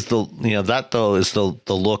the that though is the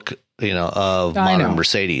look of modern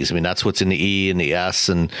Mercedes. I mean, that's what's in the E and the S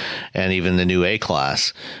and even the new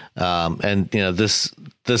A-Class. And this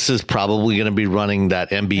is probably going to be running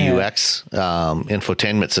that MBUX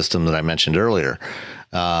infotainment system that I mentioned earlier.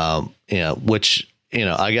 Which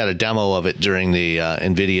I got a demo of it during the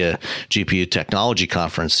NVIDIA GPU Technology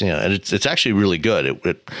Conference. And it's actually really good.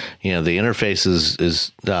 The interface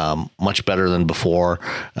is much better than before.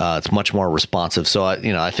 It's much more responsive. So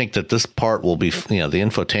I think that this part will be, the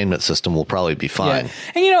infotainment system will probably be fine.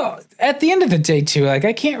 Yeah. And at the end of the day too, like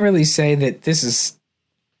I can't really say that this is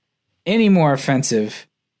any more offensive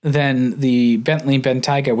than the Bentley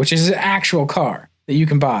Bentayga, which is an actual car that you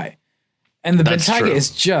can buy. And the Bentayga true.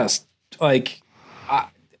 Is just like,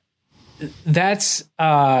 that's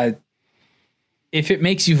if it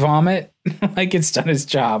makes you vomit, like it's done its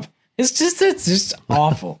job. It's just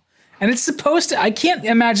awful. And it's supposed to, I can't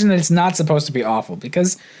imagine that it's not supposed to be awful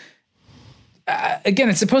because again,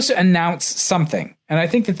 it's supposed to announce something. And I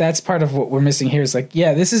think that that's part of what we're missing here is like,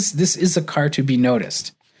 yeah, this is a car to be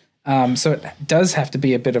noticed. So it does have to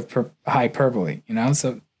be a bit of hyperbole,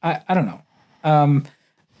 so I don't know.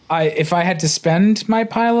 If I had to spend my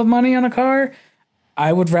pile of money on a car,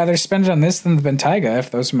 I would rather spend it on this than the Bentayga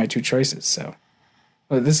if those are my two choices. So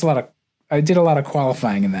I did a lot of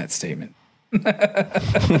qualifying in that statement.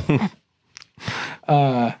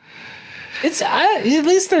 It's at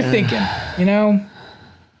least they're thinking,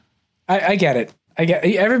 I get it.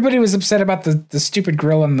 Everybody was upset about the stupid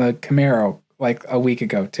grill on the Camaro like a week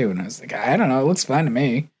ago too. And I was like, I don't know. It looks fine to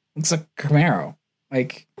me. It looks like a Camaro.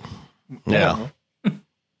 Like, yeah.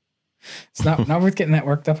 It's not worth getting that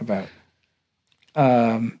worked up about.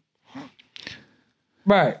 Right.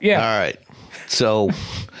 Yeah. All right. So,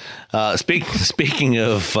 speaking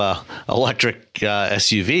of electric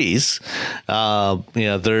SUVs,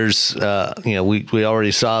 there's we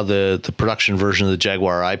already saw the production version of the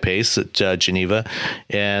Jaguar I-Pace at Geneva,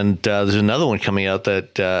 and there's another one coming out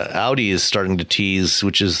that Audi is starting to tease,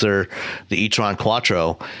 which is the e-tron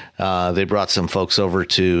Quattro. They brought some folks over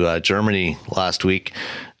to Germany last week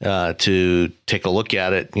to take a look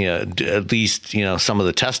at it, at least, some of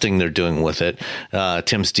the testing they're doing with it.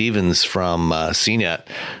 Tim Stevens from CNET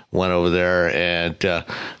went over there and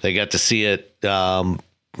they got to see it,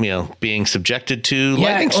 being subjected to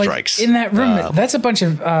lightning strikes. In that room, that's a bunch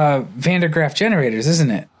of Van de Graaff generators, isn't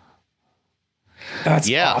it?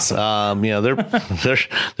 That's awesome.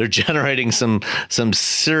 They're generating some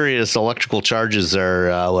serious electrical charges. They're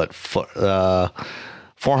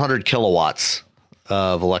 400 kilowatts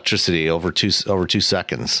of electricity over two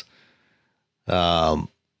seconds, or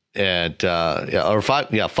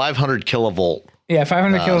 500 kilovolt. Yeah,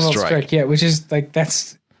 500 kilovolt strike. Yeah, which is like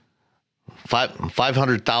that's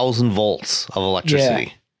 500,000 volts of electricity.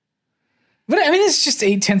 Yeah. But I mean, it's just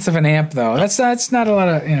 0.8 of an amp, though. That's not a lot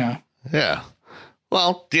of Yeah.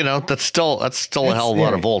 Well, that's still a hell of a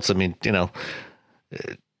lot of volts. I mean,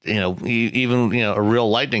 even a real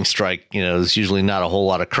lightning strike, is usually not a whole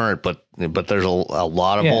lot of current, but there's a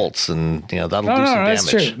lot of volts, and that'll do some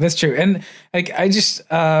damage. That's true. And like I just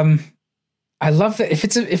I love that if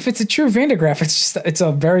it's a true Van de Graaff, it's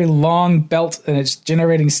a very long belt and it's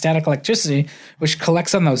generating static electricity, which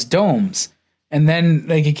collects on those domes, and then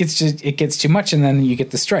like it gets too much, and then you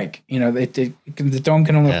get the strike. The dome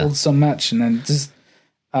can only hold so much, and then just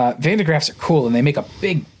Van de Graaffs are cool, and they make a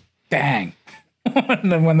big bang.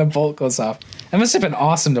 And then when the bolt goes off, it must have been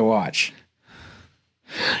awesome to watch.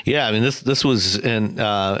 Yeah, I mean this was and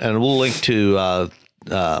we'll link to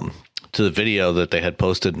the video that they had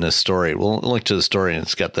posted in this story. We'll link to the story, and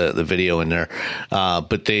it's got the video in there.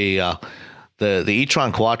 But the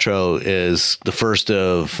e-tron Quattro is the first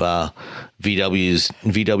of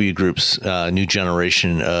VW Group's new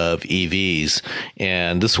generation of EVs,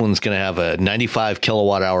 and this one's going to have a 95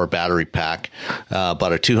 kilowatt hour battery pack,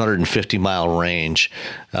 about a 250 mile range.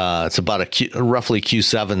 It's about a roughly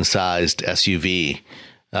Q7 sized SUV,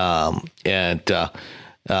 and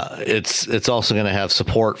it's also going to have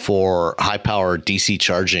support for high power DC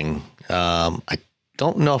charging. I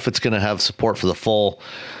don't know if it's going to have support for the full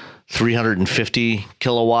 350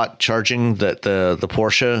 kilowatt charging that the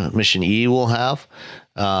Porsche Mission E will have.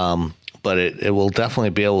 But it will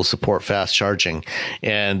definitely be able to support fast charging.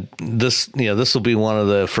 And this will be one of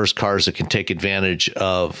the first cars that can take advantage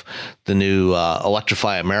of the new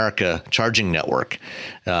Electrify America charging network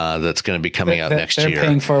that's going to be coming out next year. They're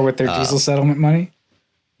paying for with their diesel settlement money.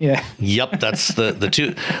 Yeah. Yep, that's the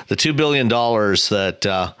 $2 billion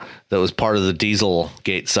that was part of the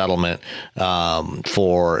Dieselgate settlement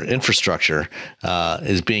for infrastructure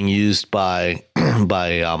is being used by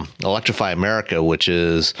Electrify America, which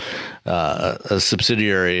is a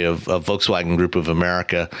subsidiary of Volkswagen Group of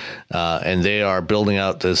America, and they are building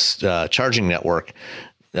out this charging network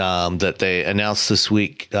that they announced this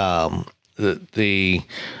week. The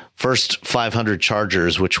first 500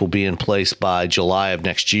 chargers, which will be in place by July of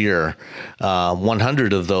next year,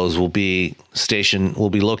 100 of those will be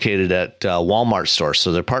located at Walmart stores.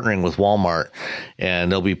 So they're partnering with Walmart,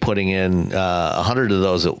 and they'll be putting in 100 of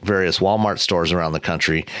those at various Walmart stores around the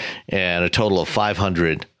country, and a total of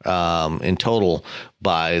 500 in total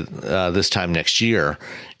by this time next year.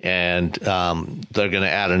 And they're going to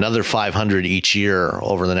add another 500 each year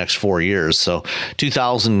over the next 4 years. So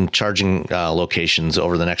 2,000 charging locations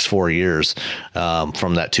over the next 4 years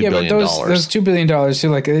from that $2 billion. But those $2 billion, too,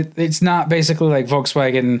 like it's not basically like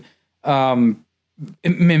Volkswagen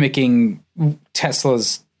mimicking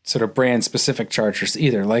Tesla's sort of brand specific chargers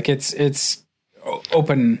either. Like it's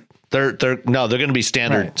open. They're going to be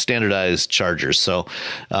standardized chargers. So,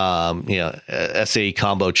 SAE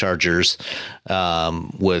combo chargers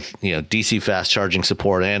with DC fast charging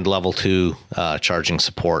support and level 2 charging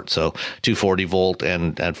support. So 240 volt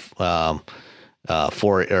and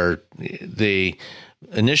the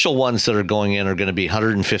initial ones that are going in are going to be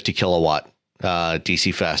 150 kilowatt.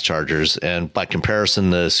 DC fast chargers, and by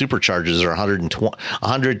comparison, the superchargers are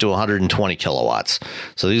 100 to 120 kilowatts.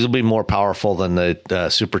 So these will be more powerful than the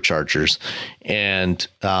superchargers, and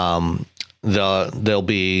they'll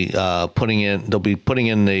be putting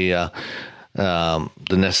in the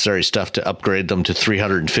necessary stuff to upgrade them to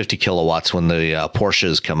 350 kilowatts when the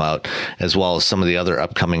Porsches come out, as well as some of the other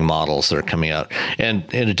upcoming models that are coming out. And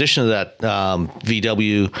in addition to that,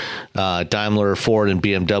 VW, Daimler, Ford, and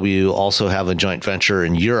BMW also have a joint venture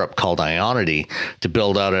in Europe called Ionity to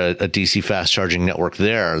build out a DC fast charging network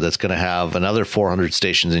there that's going to have another 400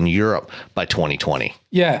 stations in Europe by 2020.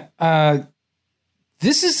 Yeah.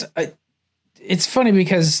 This is it's funny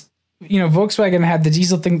because Volkswagen had the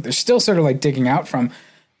diesel thing. They're still sort of like digging out from,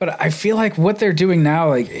 but I feel like what they're doing now,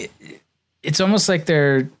 like it's almost like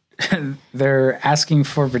they're asking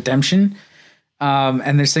for redemption.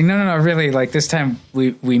 And they're saying, no, really, like this time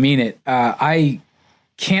we mean it. I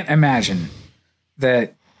can't imagine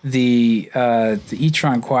that the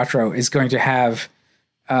e-tron Quattro is going to have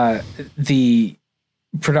the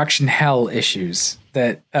production hell issues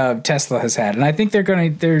that Tesla has had, and I think they're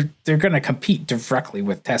going to compete directly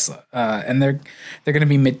with Tesla, and they're going to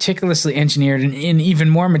be meticulously engineered and even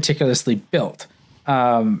more meticulously built.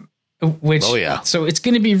 So it's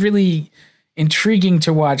going to be really intriguing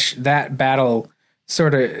to watch that battle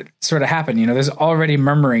sort of happen. There's already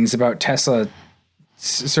murmurings about Tesla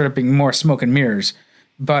sort of being more smoke and mirrors,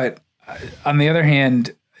 but on the other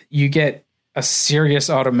hand, you get a serious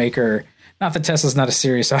automaker. Not that Tesla's not a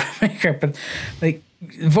serious automaker, but like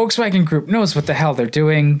Volkswagen Group knows what the hell they're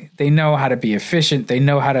doing. They know how to be efficient. They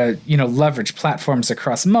know how to, leverage platforms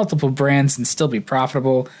across multiple brands and still be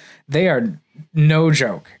profitable. They are no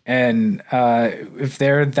joke. And if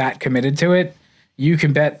they're that committed to it, you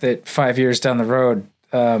can bet that 5 years down the road,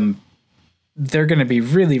 they're going to be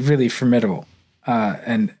really, really formidable.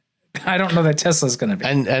 And I don't know that Tesla's going to be.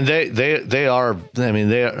 And they are. I mean,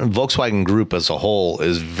 Volkswagen Group as a whole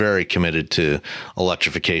is very committed to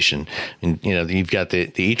electrification. And, you've got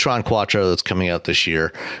the e-tron Quattro that's coming out this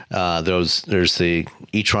year. There's the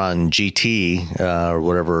e-tron GT or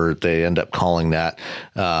whatever they end up calling that.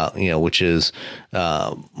 Which is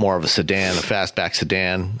more of a sedan, a fastback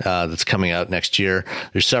sedan that's coming out next year.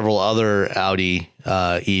 There's several other Audi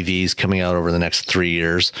EVs coming out over the next 3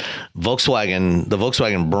 years. The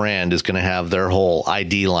Volkswagen brand is going to have their whole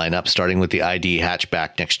ID lineup, starting with the ID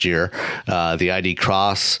hatchback next year, the ID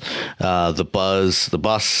Cross, the Buzz, the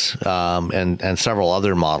Bus, and several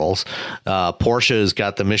other models. Porsche's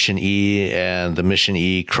got the Mission E and the Mission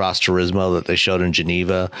E Cross Turismo that they showed in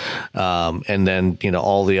Geneva, and then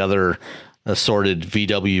all the other assorted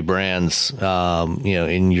VW brands,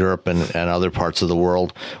 in Europe and other parts of the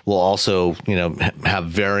world will also, have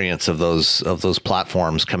variants of those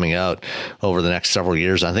platforms coming out over the next several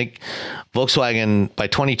years. I think Volkswagen by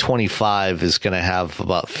 2025 is going to have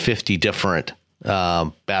about 50 different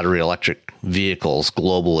battery electric vehicles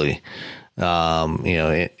globally,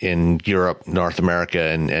 in Europe, North America,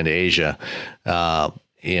 and Asia.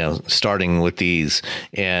 Starting with these.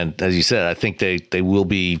 And as you said, I think they will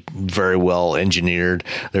be very well engineered.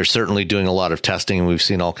 They're certainly doing a lot of testing. We've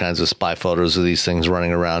seen all kinds of spy photos of these things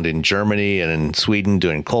running around in Germany and in Sweden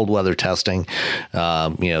doing cold weather testing.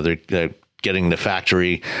 They're getting the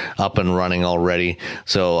factory up and running already.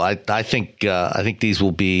 So I think these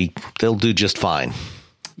they'll do just fine.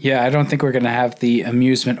 Yeah, I don't think we're going to have the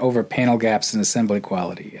amusement over panel gaps and assembly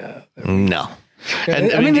quality. No.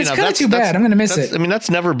 And I mean, it's kind of too bad. I'm going to miss it. I mean, that's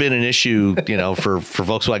never been an issue, for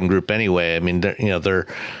Volkswagen Group anyway. I mean, they're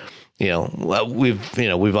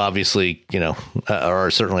we've obviously, or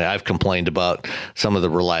certainly I've complained about some of the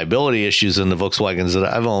reliability issues in the Volkswagens that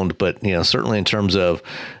I've owned, but, certainly in terms of,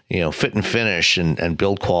 fit and finish and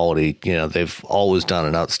build quality, they've always done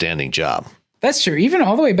an outstanding job. That's true. Even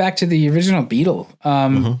all the way back to the original Beetle,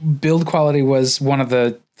 build quality was one of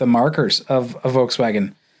the markers of a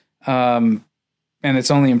Volkswagen. And it's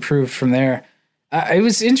only improved from there. It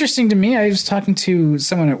was interesting to me. I was talking to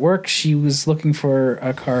someone at work. She was looking for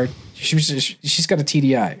a car. She's got a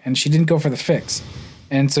TDI, and she didn't go for the fix.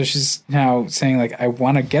 And so she's now saying, like, I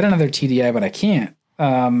want to get another TDI, but I can't.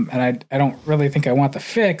 And I don't really think I want the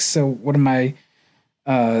fix. So what am I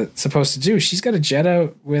supposed to do? She's got a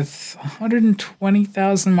Jetta with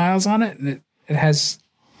 120,000 miles on it, and it has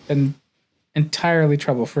been entirely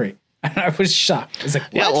trouble-free. And I was shocked. I was like,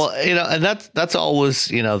 what? Yeah, well, and that's always,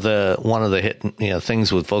 the one of the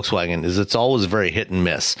things with Volkswagen is it's always very hit and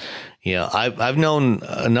miss. I've known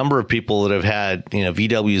a number of people that have had,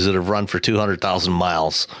 VWs that have run for 200,000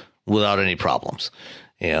 miles without any problems,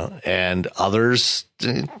 and others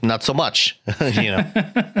not so much,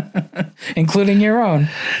 including your own.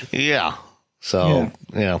 Yeah. So,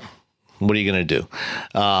 what are you going to do?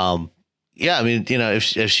 Yeah. I mean,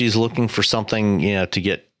 if she's looking for something, to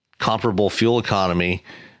get comparable fuel economy,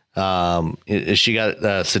 is she got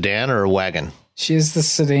a sedan or a wagon? She is the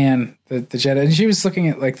sedan, the Jetta, and she was looking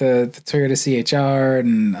at like the Toyota CHR,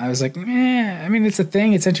 and I was like, I mean, it's a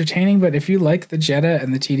thing, it's entertaining, but if you like the Jetta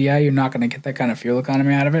and the TDI, you're not going to get that kind of fuel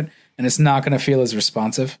economy out of it, and it's not going to feel as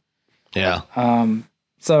responsive. Yeah.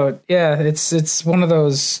 So yeah, it's one of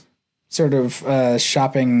those sort of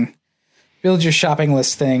shopping, build your shopping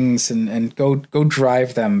list things and go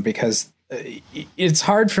drive them, because it's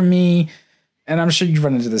hard for me, and I'm sure you've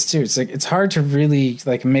run into this too. It's like, it's hard to really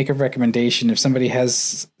like make a recommendation if somebody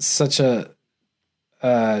has such a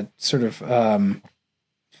sort of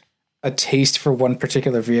a taste for one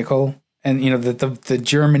particular vehicle. And, the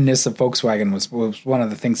Germanness of Volkswagen was one of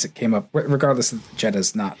the things that came up, regardless of the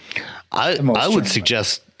Jetta's not. I would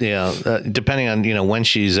suggest, depending on, when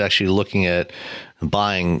she's actually looking at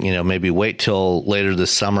buying, maybe wait till later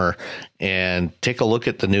this summer and take a look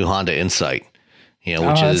at the new Honda Insight, which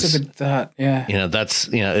that's a good thought. Yeah. That's,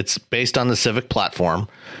 it's based on the Civic platform.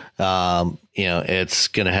 It's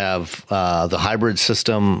going to have the hybrid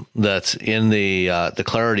system that's in the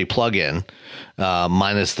Clarity plug-in,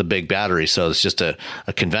 minus the big battery. So it's just a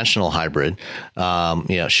conventional hybrid.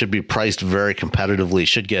 Should be priced very competitively,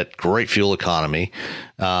 should get great fuel economy,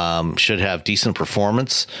 should have decent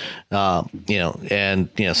performance, and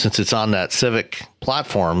since it's on that Civic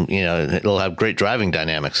platform, it'll have great driving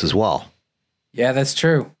dynamics as well. Yeah, that's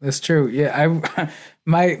true. That's true. Yeah.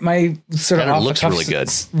 My sort of off looks really good.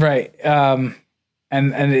 Right. And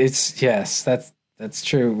it's, yes, that's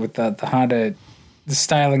true with the Honda. The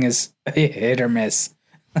styling is hit or miss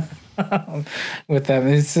with them.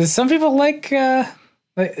 It's, some people like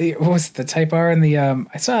what was it, the Type R and the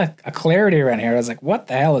I saw a Clarity around here. I was like, what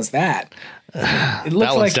the hell is that? It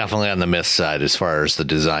looked that one's definitely on the miss side as far as the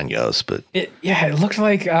design goes, but it looked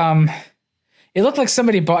like it looked like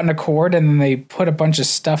somebody bought an Accord and then they put a bunch of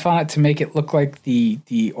stuff on it to make it look like the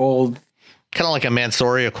old, kind of like a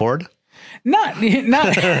Mansory Accord. Not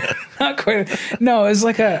quite. No, it's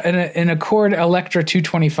like an Accord Electra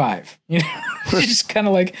 225. Just kind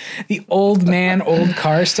of like the old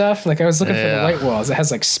car stuff. Like I was looking for the white walls. It has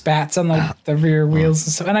like spats on the rear wheels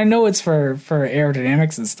and stuff. And I know it's for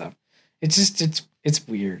aerodynamics and stuff. It's just it's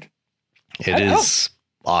weird. It is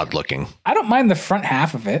odd looking. I don't mind the front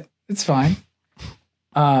half of it. It's fine.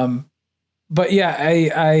 But yeah,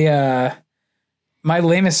 I my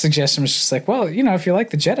lamest suggestion was just like, well, if you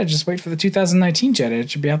like the Jetta, just wait for the 2019 Jetta.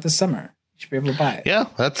 It should be out this summer. You should be able to buy it. Yeah,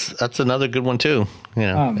 that's another good one too.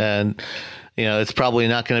 And it's probably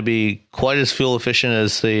not going to be quite as fuel efficient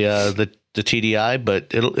as the TDI, but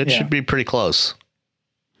it should be pretty close.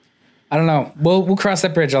 I don't know. We'll cross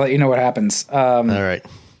that bridge. I'll let you know what happens. All right.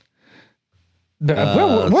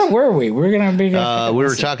 Where were we? We're gonna be. We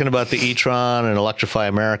were talking about the e-tron and Electrify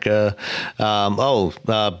America.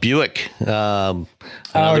 Buick. Another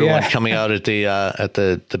one coming out at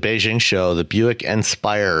the Beijing show. The Buick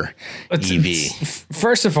Inspire EV.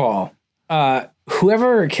 First of all,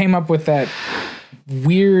 whoever came up with that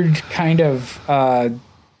weird kind of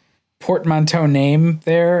portmanteau name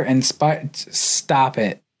there, stop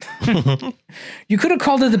it. You could have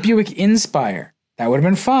called it the Buick Inspire. That would have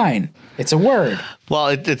been fine. It's a word. Well,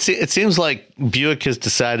 it seems like Buick has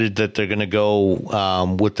decided that they're going to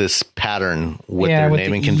go with this pattern with their with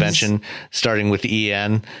naming the convention, starting with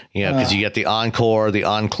EN, because you get the Encore, the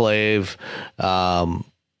Enclave. What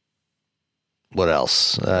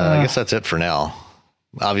else? I guess that's it for now.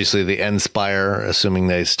 Obviously, the Inspire, assuming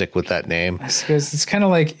they stick with that name. Because it's kind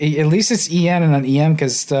of like, at least it's EN and not EM,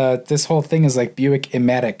 because this whole thing is like Buick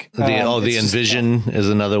Ematic. The Envision is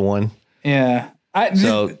another one. Yeah.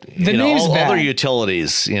 So the name's all bad. their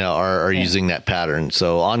utilities, are using that pattern.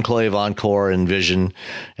 So Enclave, Encore, Envision,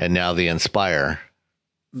 and now the Inspire.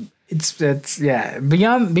 It's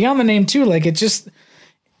beyond the name too. Like it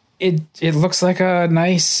looks like a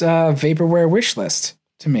nice vaporware wish list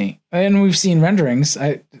to me. And we've seen renderings.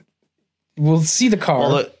 We'll see the car.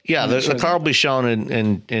 Well, the car will be shown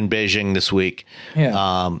in Beijing this week.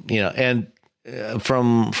 Yeah. And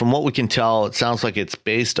from what we can tell, it sounds like it's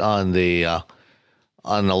based on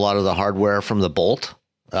on a lot of the hardware from the Bolt,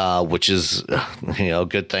 which is a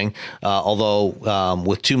good thing. Although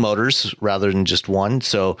with two motors rather than just one,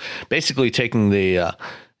 so basically taking the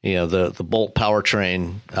Bolt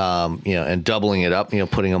powertrain, and doubling it up,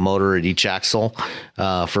 putting a motor at each axle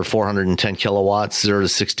for 410 kilowatts, 0 to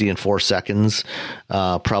 60 in 4 seconds.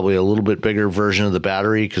 Probably a little bit bigger version of the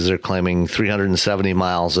battery because they're claiming 370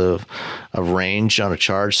 miles of range on a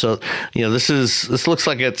charge. So, this looks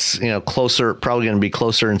like it's closer, probably going to be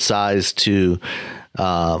closer in size to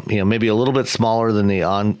maybe a little bit smaller than the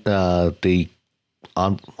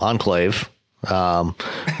Enclave.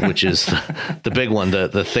 Which is the big one,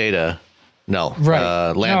 the Theta. No,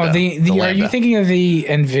 right. Lambda. No, the Lambda. Are you thinking of the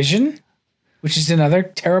Envision, which is another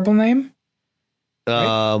terrible name?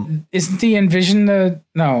 Right? Isn't the Envision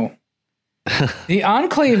no? The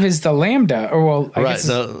Enclave is the Lambda, or I guess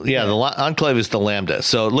the Enclave is the Lambda.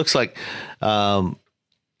 So it looks like,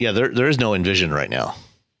 there is no Envision right now.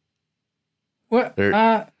 What?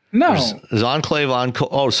 No. There's Enclave on.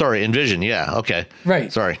 Oh, sorry, Envision. Yeah. Okay.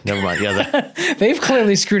 Right. Sorry. Never mind. Yeah. They've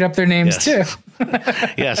clearly screwed up their names too.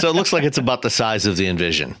 Yeah. So it looks like it's about the size of the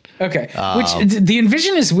Envision. Okay. Which the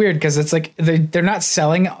Envision is weird because it's like they're not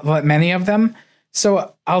selling many of them.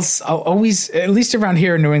 So I'll always, at least around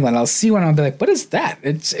here in New England, I'll see one and I'll be like, what is that?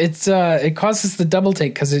 It causes the double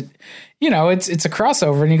take because it's a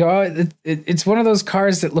crossover and you go, it's one of those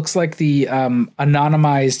cars that looks like the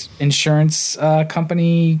anonymized insurance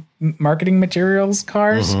company marketing materials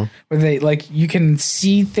cars where they you can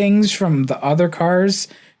see things from the other cars.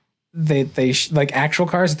 They like actual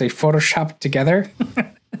cars that they Photoshop together.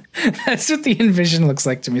 That's what the Envision looks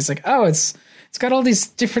like to me. It's like, oh, it's got all these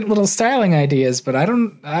different little styling ideas, but I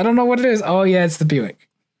don't know what it is. Oh yeah, it's the Buick.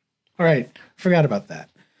 All right. Forgot about that.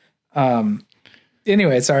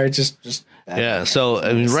 Anyway, sorry, just yeah. So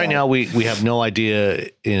I mean, right now we have no idea,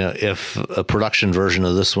 if a production version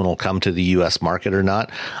of this one will come to the U.S. market or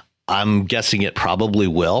not. I'm guessing it probably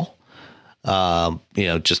will.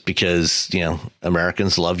 Just because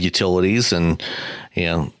Americans love utilities, and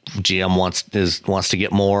GM wants to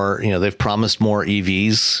get more. They've promised more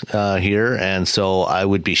EVs here, and so I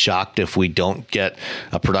would be shocked if we don't get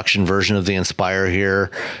a production version of the Inspire here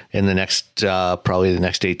in the next probably the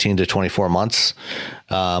next 18 to 24 months.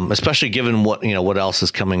 Especially given what else is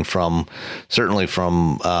coming from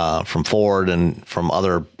Ford and from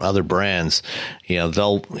other brands.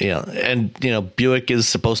 Buick is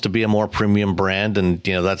supposed to be a more premium brand, and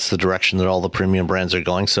that's the direction that all the premium brands are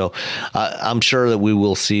going. So I'm sure that we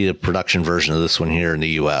will see a production version of this one here in the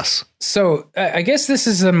U.S. So I guess this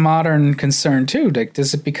is a modern concern too. Like,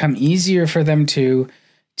 does it become easier for them to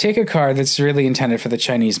take a car that's really intended for the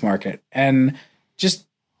Chinese market and just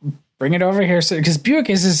bring it over here? So, because Buick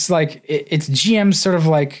is this like it's GM's sort of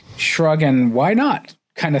like shrug and why not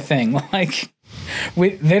kind of thing. Like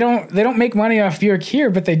they don't make money off Buick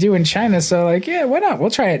here, but they do in China. So like, yeah, why not?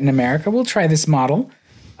 We'll try it in America. We'll try this model.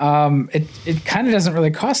 It kind of doesn't really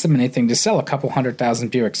cost them anything to sell a couple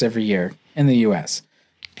 100,000 Buicks every year in the U.S.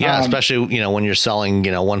 Yeah, especially when you're selling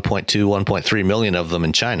 1.2, 1.3 million of them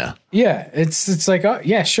in China. Yeah, it's like, oh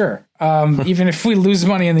yeah, sure. Even if we lose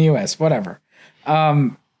money in the U.S., whatever.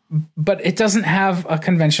 But it doesn't have a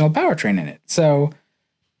conventional powertrain in it, so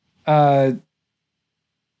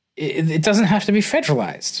it doesn't have to be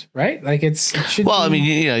federalized, right? Like it should. Well, I mean,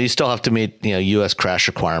 you still have to meet U.S. crash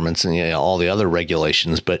requirements and all the other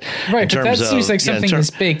regulations, but right. But that seems like something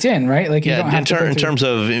that's baked in, right? Like you don't have in terms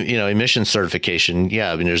of emission certification.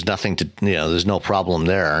 Yeah, I mean, there's nothing to there's no problem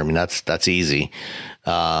there. I mean, that's easy.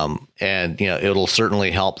 and it'll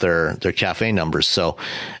certainly help their CAFE numbers. So,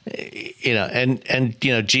 and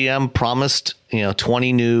GM promised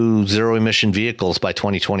 20 new zero emission vehicles by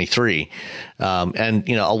 2023, and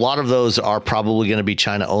a lot of those are probably going to be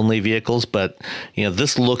China only vehicles, but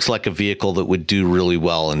this looks like a vehicle that would do really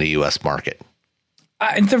well in the U.S. market.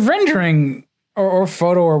 The rendering or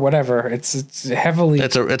photo or whatever, it's heavily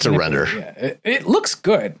it's a render. Yeah, it looks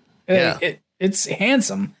good. Yeah. It's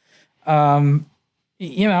handsome. It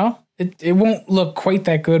won't look quite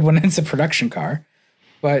that good when it's a production car,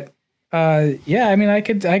 but I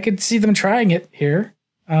could see them trying it here.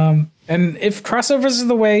 And if crossovers are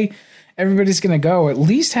the way everybody's going to go, at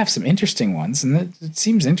least have some interesting ones, and it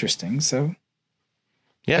seems interesting. So,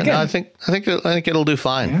 yeah, again, no, I think it'll do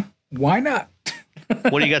fine. Yeah, why not?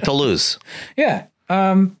 What do you got to lose? Yeah.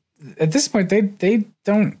 At this point, they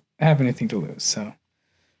don't have anything to lose. So,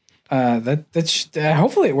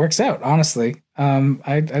 hopefully it works out. Honestly,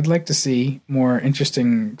 I'd like to see more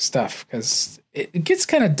interesting stuff, because it gets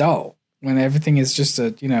kind of dull when everything is just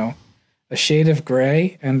a shade of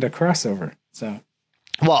gray and a crossover. So.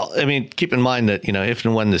 Well, I mean, keep in mind that, if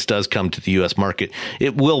and when this does come to the U.S. market,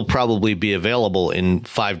 it will probably be available in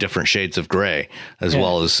 5 different shades of gray, as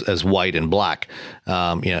well as white and black,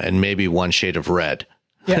 and maybe one shade of red.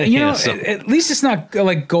 Yeah, at least it's not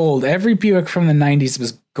like gold. Every Buick from the 90s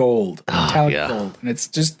was gold, metallic gold. And it's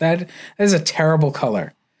just that is a terrible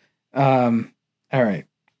color. All right.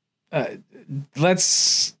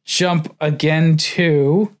 Let's jump again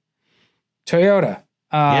to Toyota.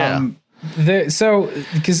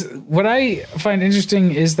 Because what I find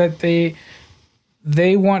interesting is that they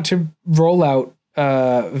want to roll out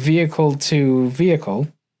vehicle to vehicle,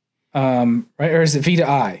 right? Or is it V to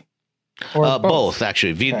I? Or both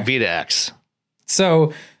actually, V to X.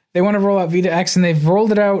 So they want to roll out V to X, and they've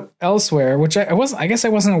rolled it out elsewhere, which I guess I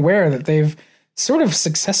wasn't aware that they've sort of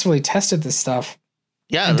successfully tested this stuff.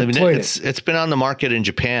 Yeah, I mean, it's been on the market in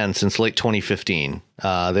Japan since late 2015.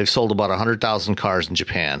 They've sold about 100,000 cars in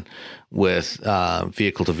Japan with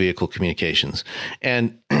vehicle-to-vehicle communications.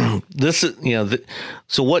 And this is,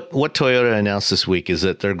 so what Toyota announced this week is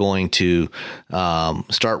that they're going to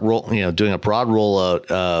start doing a broad rollout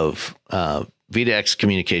of V2X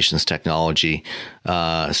communications technology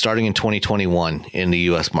starting in 2021 in the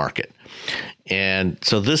U.S. market. And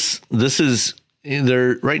so this is.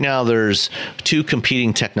 Right now, there's 2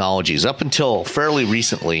 competing technologies. Up until fairly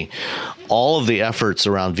recently, all of the efforts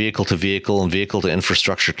around vehicle-to-vehicle and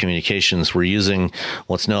vehicle-to-infrastructure communications were using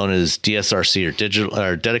what's known as DSRC,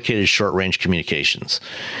 or dedicated short-range communications.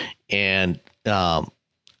 And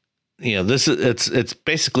it's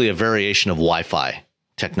basically a variation of Wi-Fi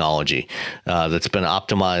technology that's been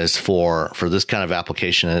optimized for this kind of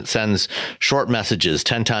application, and it sends short messages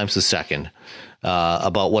 10 times a second.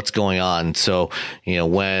 About what's going on. So,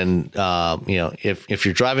 when, if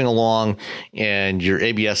you're driving along and your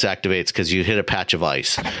ABS activates because you hit a patch of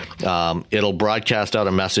ice, it'll broadcast out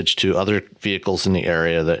a message to other vehicles in the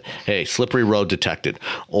area that, hey, slippery road detected.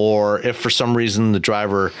 Or if for some reason the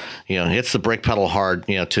driver, hits the brake pedal hard,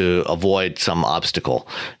 to avoid some obstacle,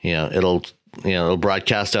 it'll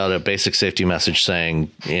broadcast out a basic safety message saying,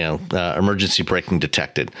 emergency braking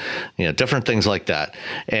detected, different things like that.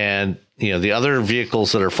 And, the other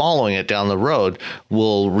vehicles that are following it down the road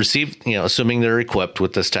will receive, assuming they're equipped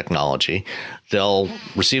with this technology, they'll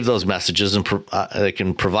receive those messages and they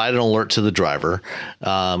can provide an alert to the driver.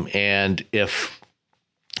 And if,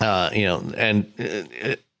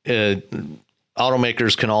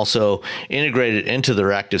 automakers can also integrate it into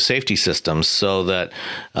their active safety systems so that,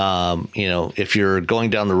 if you're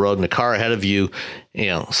going down the road and the car ahead of you,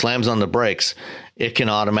 slams on the brakes, it can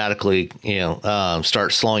automatically,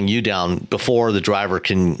 start slowing you down before the driver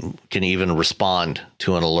can even respond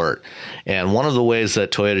to an alert. And one of the ways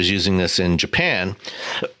that Toyota is using this in Japan,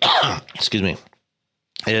 excuse me,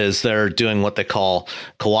 is they're doing what they call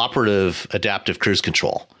cooperative adaptive cruise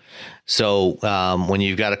control. So when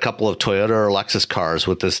you've got a couple of Toyota or Lexus cars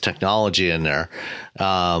with this technology in there,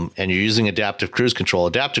 and you're using adaptive cruise control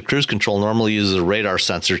normally uses a radar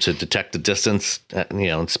sensor to detect the distance,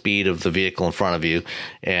 and speed of the vehicle in front of you,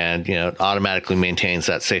 and it automatically maintains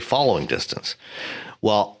that safe following distance.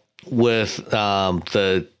 Well, with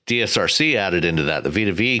the DSRC added into that, the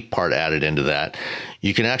V2V part added into that,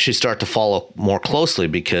 you can actually start to follow more closely,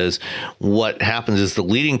 because what happens is the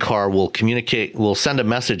leading car will send a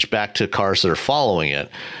message back to cars that are following it,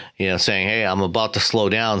 saying, "Hey, I'm about to slow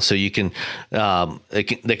down," so you can they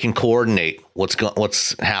can coordinate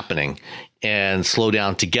what's happening and slow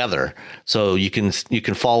down together, so you can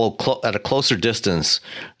follow at a closer distance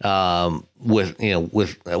with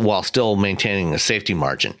while still maintaining a safety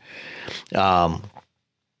margin.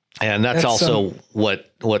 And that's also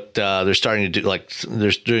what they're starting to do, like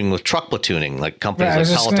they're doing with truck platooning, like companies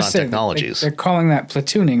like Peloton Technologies. They're calling that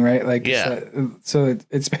platooning, right? Like, yeah. So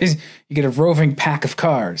it's basically you get a roving pack of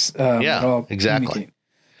cars. Yeah, exactly.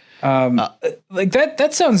 Like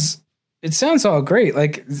that sounds. It sounds all great.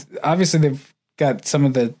 Like obviously they've got some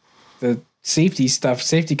of the safety stuff,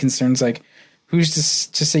 safety concerns. Like who's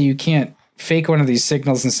to say you can't fake one of these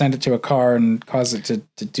signals and send it to a car and cause it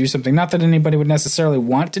to do something? Not that anybody would necessarily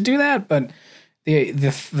want to do that, but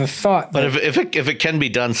the thought. But if it can be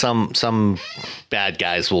done, some bad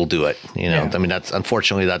guys will do it. You know, I mean,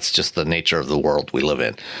 that's just the nature of the world we live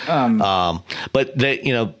in.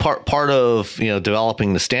 But part of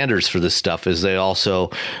developing the standards for this stuff is they also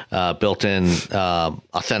built in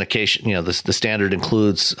authentication. You know, the standard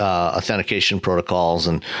includes authentication protocols,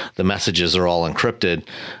 and the messages are all encrypted.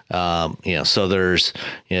 So there's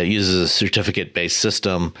uses a certificate based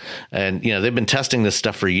system, and they've been testing this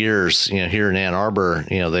stuff for years. Here in Ann Arbor,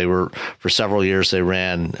 they were for several years. They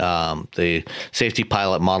ran the Safety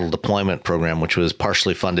Pilot Model Deployment Program, which was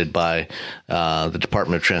partially funded by the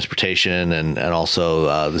Department of Transportation and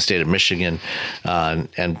also the state of Michigan.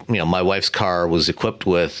 And my wife's car was equipped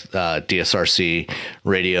with DSRC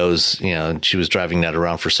radios. And she was driving that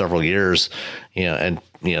around for several years. And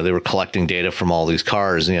they were collecting data from all these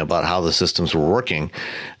cars, about how the systems were working.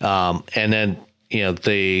 And then,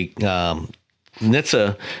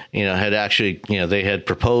 NHTSA, had actually, they had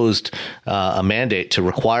proposed a mandate to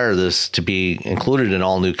require this to be included in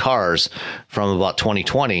all new cars from about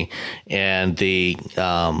 2020. And the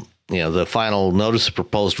final notice of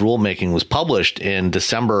proposed rulemaking was published in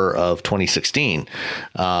December of 2016,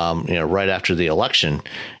 right after the election.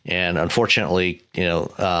 And unfortunately,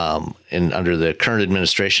 under the current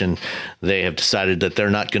administration, they have decided that they're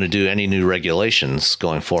not going to do any new regulations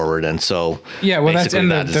going forward. And so basically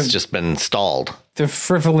that has just been stalled. The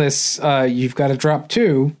frivolous, you've got to drop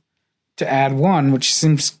 2 to add 1, which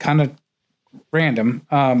seems kind of random.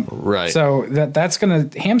 Right. So that's going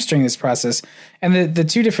to hamstring this process. And the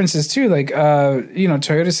two differences too, like,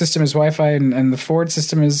 Toyota system is Wi-Fi and the Ford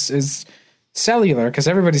system is cellular, because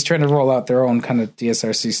everybody's trying to roll out their own kind of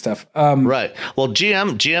DSRC stuff. Right. Well,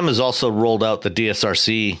 GM has also rolled out the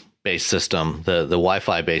DSRC based system, the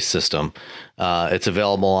Wi-Fi based system. It's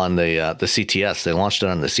available on the CTS. They launched it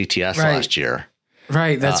on the CTS last year.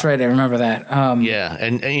 Right, that's right. I remember that. And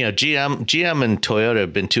GM and Toyota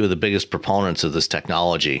have been two of the biggest proponents of this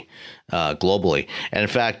technology globally. And in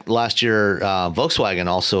fact, last year, Volkswagen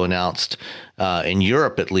also announced, in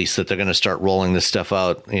Europe at least, that they're going to start rolling this stuff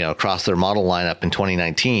out, across their model lineup in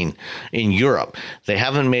 2019 in Europe. They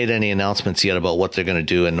haven't made any announcements yet about what they're going to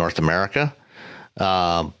do in North America.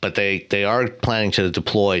 But they are planning to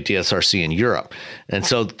deploy DSRC in Europe. And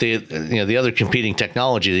so the other competing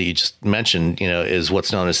technology that you just mentioned, is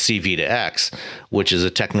what's known as CV2X, which is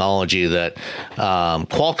a technology that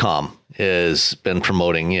Qualcomm has been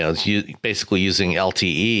promoting, basically using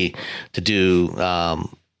LTE to do,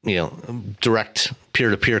 direct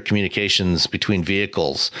peer-to-peer communications between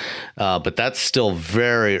vehicles. But that's still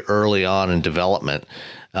very early on in development.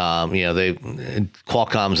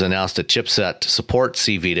 Qualcomm's announced a chipset to support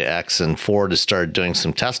CV2X, and Ford has started doing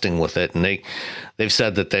some testing with it, and they've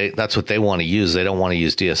said that that's what they want to use. They don't want to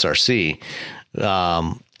use DSRC.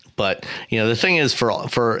 But the thing is,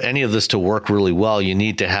 for any of this to work really well, you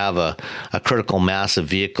need to have a critical mass of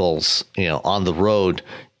vehicles, on the road,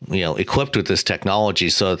 equipped with this technology,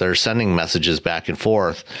 so that they're sending messages back and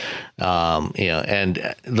forth. And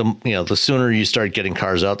the sooner you start getting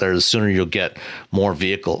cars out there, the sooner you'll get more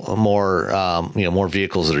vehicles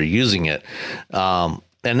that are using it.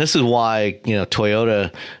 And this is why,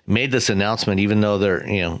 Toyota made this announcement, even though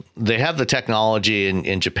they have the technology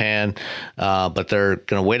in Japan, but they're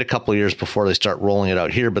going to wait a couple of years before they start rolling it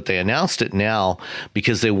out here. But they announced it now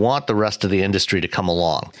because they want the rest of the industry to come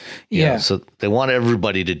along. So they want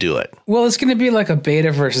everybody to do it. Well, it's going to be like a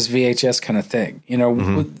beta versus VHS kind of thing.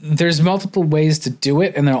 There's multiple ways to do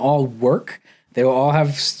it, and they'll all work. They will all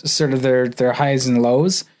have sort of their highs and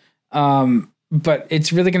lows. But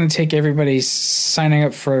it's really going to take everybody signing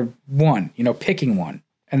up for one, picking one.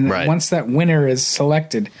 And once that winner is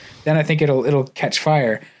selected, then I think it'll catch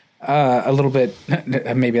fire a little bit.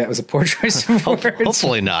 Maybe that was a poor choice of words.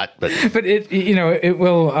 Hopefully not. But it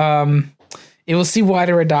will see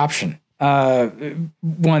wider adoption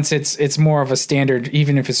once it's more of a standard,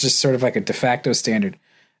 even if it's just sort of like a de facto standard.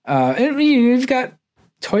 And you've got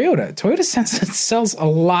Toyota. Toyota sells a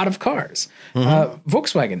lot of cars.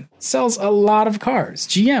 Volkswagen sells a lot of cars.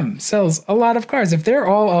 GM sells a lot of cars. If they're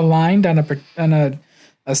all aligned on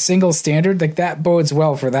a single standard, like that bodes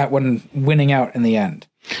well for that one winning out in the end.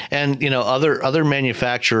 And, other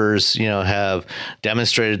manufacturers, have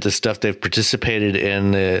demonstrated this stuff. They've participated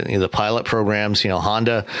in the pilot programs.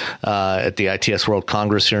 Honda at the ITS World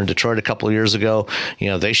Congress here in Detroit a couple of years ago,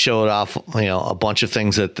 they showed off, a bunch of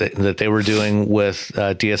things that they were doing with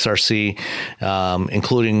DSRC,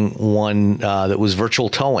 including one that was virtual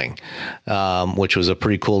towing, which was a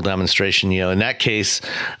pretty cool demonstration. In that case,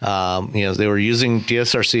 they were using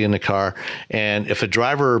DSRC in the car, and if a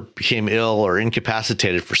driver became ill or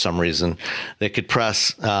incapacitated for some reason, they could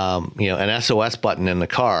press an SOS button in the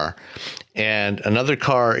car, and another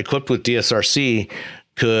car equipped with DSRC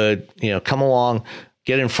could come along,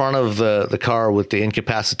 get in front of the car with the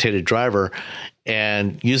incapacitated driver,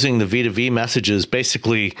 and using the V2V messages,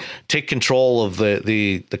 basically take control of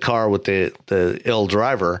the car with the ill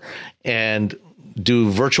driver and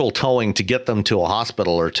do virtual towing to get them to a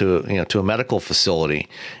hospital or to a medical facility,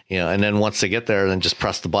 and then once they get there, then just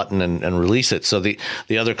press the button and release it. So the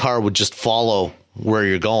other car would just follow where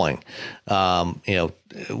you're going,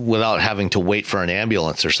 without having to wait for an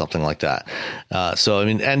ambulance or something like that.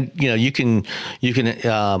 You can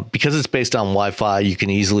because it's based on Wi-Fi, you can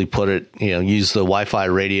easily put it, use the Wi-Fi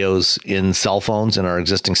radios in cell phones, in our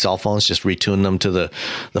existing cell phones, just retune them to the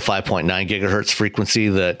 5.9 gigahertz frequency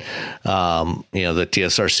that that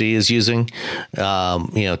TSRC is using,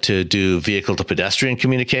 to do vehicle to pedestrian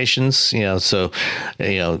communications. A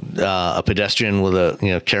pedestrian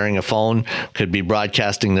with carrying a phone could be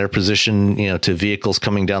broadcasting their position, to vehicles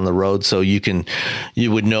coming down the road. So you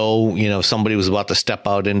would know, if somebody was about to step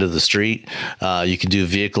out into the street. You can do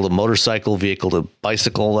vehicle to motorcycle, vehicle to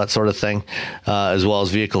bicycle, that sort of thing, as well as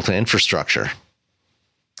vehicle to infrastructure.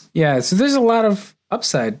 Yeah. So there's a lot of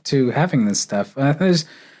upside to having this stuff. There's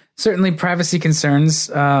certainly privacy concerns.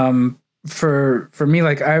 For me,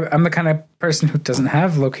 like I'm the kind of person who doesn't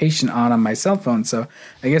have location on my cell phone. So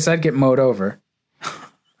I guess I'd get mowed over.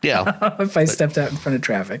 Yeah. If I stepped out in front of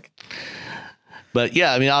traffic. But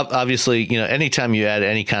yeah, obviously, anytime you add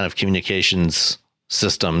any kind of communications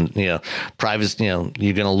system, privacy, you're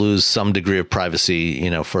going to lose some degree of privacy,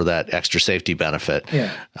 for that extra safety benefit.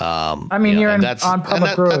 Yeah. You're on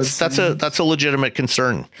public roads. That's a legitimate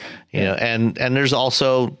concern, and there's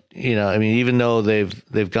also, even though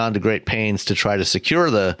they've gone to great pains to try to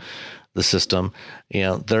secure the system,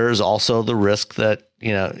 there's also the risk that,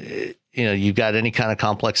 you've got any kind of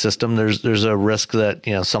complex system, there's a risk that,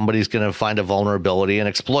 somebody's going to find a vulnerability and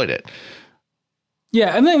exploit it.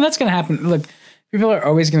 Yeah. I mean, that's going to happen. Look, people are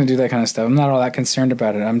always going to do that kind of stuff. I'm not all that concerned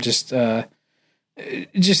about it. I'm just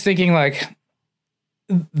thinking, like,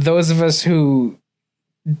 those of us who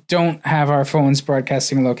don't have our phones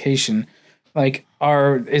broadcasting location, like,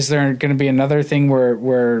 is there going to be another thing where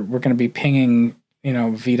we're going to be pinging,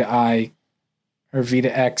 V2I or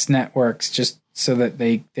V2X networks just so that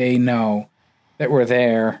they know that we're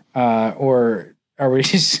there, or are we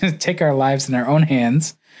just going to take our lives in our own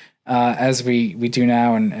hands, as we do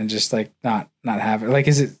now, and just like not have it? Like,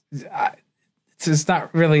 it's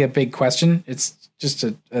not really a big question. It's just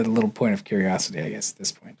a little point of curiosity, I guess, at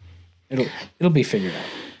this point. It'll be figured out.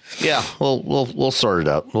 Yeah, we'll sort it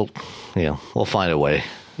out. We'll find a way.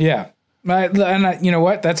 Yeah. And you know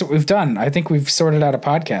what? That's what we've done. I think we've sorted out a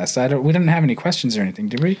podcast. We didn't have any questions or anything,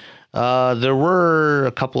 did we? There were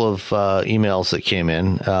a couple of emails that came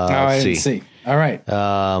in. I didn't see. All right.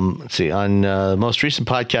 Let's see. On the most recent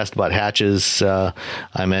podcast about hatches, I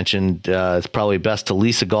mentioned it's probably best to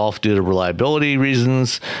lease a Golf due to reliability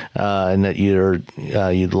reasons, and that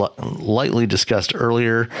you'd lightly discussed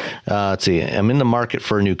earlier. Let's see. I'm in the market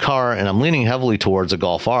for a new car, and I'm leaning heavily towards a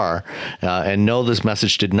Golf R. And no, this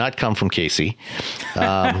message did not come from Casey.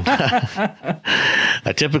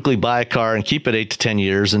 I typically buy a car and keep it 8 to 10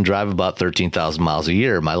 years and drive about 13,000 miles a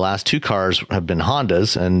year. My last two cars have been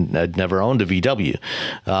Hondas, and I'd never owned a VW.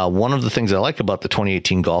 One of the things I like about the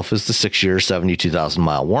 2018 Golf is the 6-year, 72,000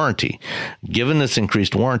 mile warranty. Given this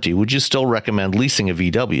increased warranty, would you still recommend leasing a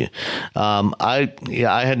VW?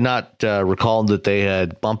 I had not recalled that they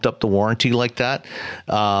had bumped up the warranty like that.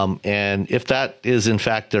 And if that is in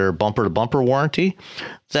fact their bumper to bumper warranty,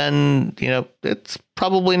 then, it's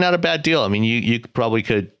probably not a bad deal. I mean, you probably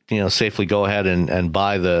could, safely go ahead and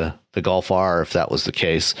buy the Golf R if that was the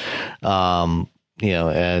case.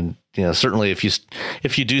 Certainly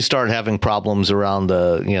if you do start having problems around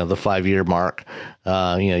the 5-year mark,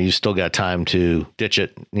 you still got time to ditch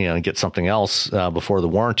it, and get something else before the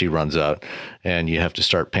warranty runs out and you have to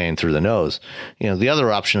start paying through the nose. The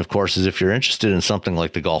other option, of course, is if you're interested in something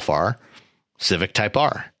like the Golf R, Civic Type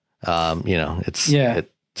R.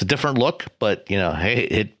 It's a different look, but hey,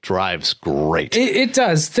 it drives great. It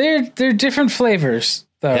does. They're different flavors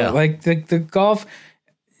though. Yeah. Like the Golf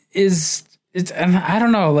is and I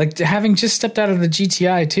don't know, like having just stepped out of the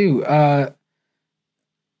GTI too.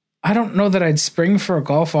 I don't know that I'd spring for a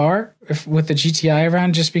Golf R with the GTI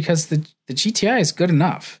around, just because the GTI is good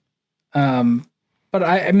enough. But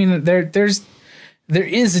I mean, there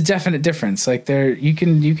is a definite difference. Like you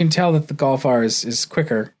can tell that the Golf R is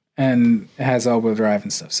quicker and has all-wheel drive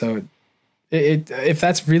and stuff. So if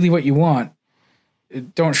that's really what you want,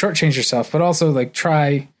 don't shortchange yourself, but also like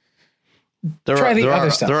try the other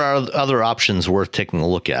stuff. There are other options worth taking a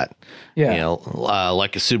look at. Yeah. You know,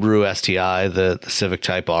 like a Subaru STI, the Civic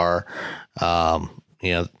Type R.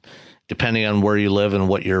 You know, depending on where you live and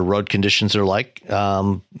what your road conditions are like, you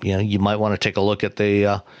know, you might want to take a look at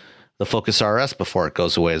the Focus RS before it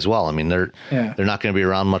goes away as well. I mean, they're not going to be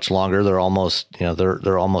around much longer. They're almost, you know,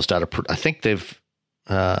 they're almost out of. I think they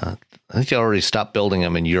already stopped building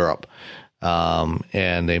them in Europe.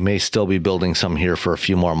 And they may still be building some here for a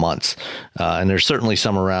few more months. And there's certainly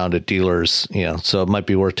some around at dealers, you know, so it might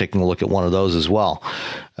be worth taking a look at one of those as well.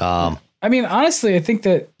 I mean, honestly, I think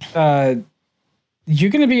that,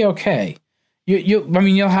 you're going to be okay.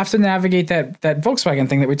 You'll have to navigate that Volkswagen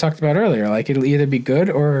thing that we talked about earlier. Like, it'll either be good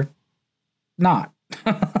or not.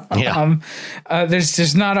 Yeah.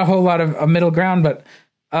 There's not a whole lot of a middle ground, but,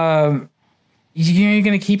 you're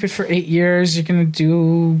going to keep it for 8 years. You're going to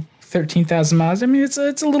do 13,000 miles. I mean, it's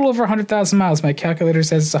a little over 100,000 miles. My calculator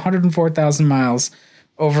says it's 104,000 miles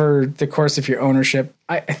over the course of your ownership.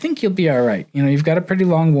 I think you'll be all right. You know, you've got a pretty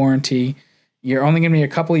long warranty. You're only going to be a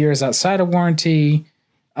couple of years outside of warranty.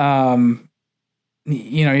 You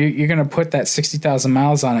know, you're going to put that 60,000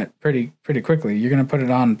 miles on it pretty quickly. You're going to put it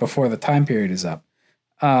on before the time period is up.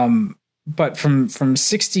 But from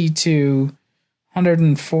 60 to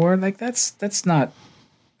 104, like that's not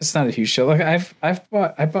a huge show. Like I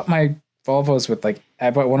bought my Volvos with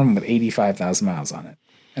I bought one of them with 85,000 miles on it,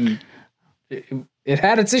 and it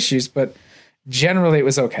had its issues, but generally it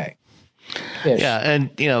was okay. Ish. Yeah, and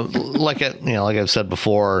you know, like I've said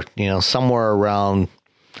before, you know, somewhere around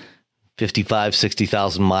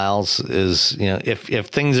 60,000 miles is, you know, if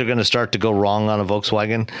things are going to start to go wrong on a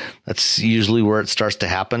Volkswagen, that's usually where it starts to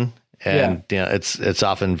happen. And you know, it's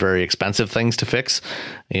often very expensive things to fix,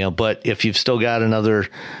 you know, but if you've still got another,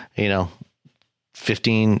 you know,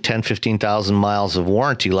 15,000 miles of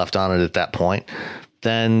warranty left on it at that point,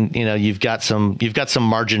 then, you know, you've got some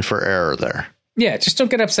margin for error there. Yeah. Just don't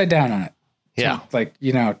get upside down on it. Yeah. Like,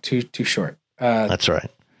 you know, too short. That's right.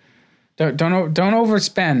 Don't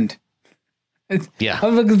overspend. Yeah.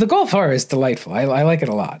 The Golf R is delightful. I like it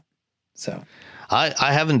a lot. So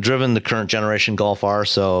I haven't driven the current generation Golf R,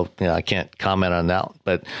 so you know, I can't comment on that.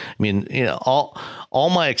 But I mean, you know, all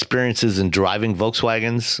my experiences in driving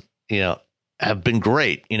Volkswagens, you know, have been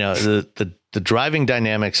great. You know, the driving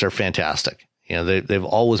dynamics are fantastic. You know, they've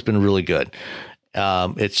always been really good.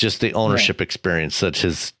 It's just the ownership experience that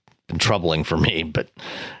has been troubling for me. But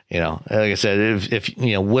you know, like I said, if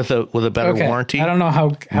you know, with a better warranty, I don't know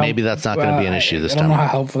how maybe that's not going to be an issue this time. I don't know how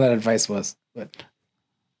helpful that advice was, but.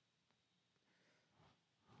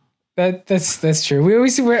 That's true. We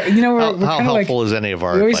always, we're how kind of helpful like, is any of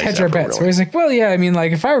our we always advice hedge our bets. really? We're always like, well, yeah, I mean,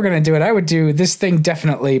 like if I were going to do it, I would do this thing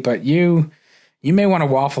definitely, but you may want to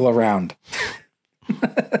waffle around.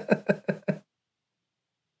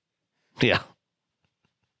 Yeah.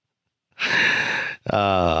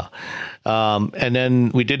 And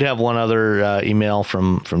then we did have one other email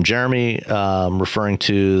from Jeremy referring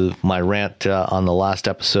to my rant on the last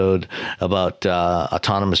episode about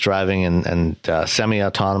autonomous driving and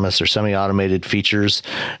semi-autonomous or semi-automated features.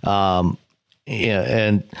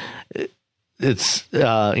 And it's you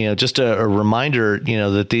know, just a reminder, you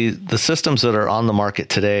know, that the systems that are on the market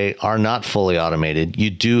today are not fully automated.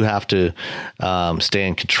 You do have to stay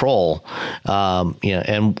in control. You know,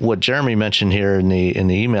 and what Jeremy mentioned here in the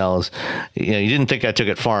email is, you know, you didn't think I took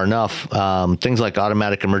it far enough. Things like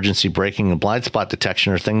automatic emergency braking and blind spot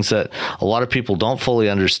detection are things that a lot of people don't fully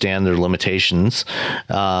understand their limitations.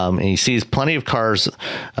 And you see plenty of cars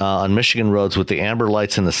on Michigan roads with the amber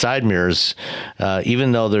lights and the side mirrors,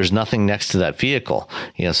 even though there's nothing next to that vehicle,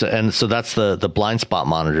 you know, so that's the blind spot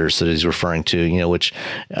monitors that he's referring to, you know, which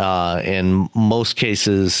in most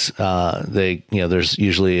cases there's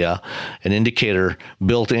usually an indicator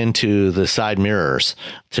built into the side mirrors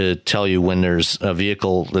to tell you when there's a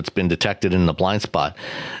vehicle that's been detected in the blind spot.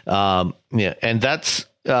 Yeah, and that's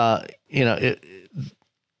you know,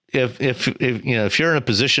 if you know, if you're in a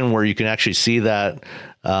position where you can actually see that,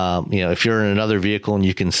 you know, if you're in another vehicle and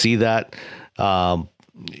you can see that.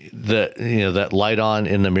 That light on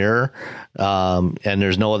in the mirror, and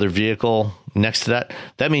there's no other vehicle next to that,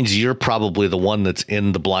 that means you're probably the one that's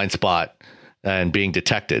in the blind spot and being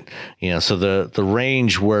detected. So the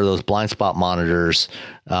range where those blind spot monitors,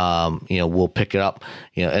 will pick it up.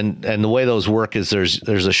 And the way those work is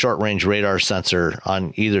there's a short range radar sensor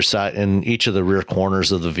on either side in each of the rear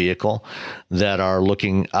corners of the vehicle that are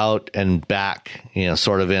looking out and back.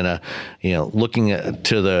 Sort of in a looking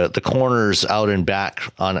to the corners out and back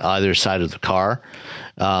on either side of the car.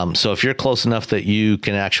 So if you're close enough that you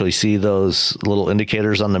can actually see those little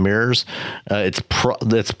indicators on the mirrors, it's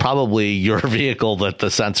probably your vehicle that the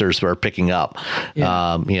sensors are picking up.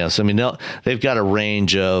 Yeah. So they've got a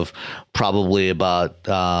range of probably about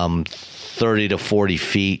 30 to 40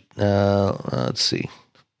 feet. Let's see,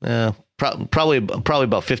 probably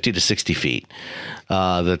about 50 to 60 feet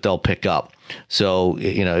that they'll pick up. So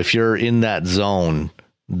if you're in that zone,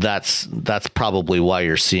 that's probably why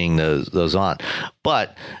you're seeing those on.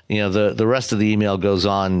 But the rest of the email goes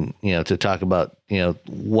on to talk about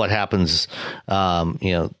what happens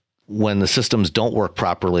when the systems don't work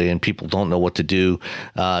properly and people don't know what to do.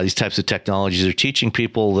 These types of technologies are teaching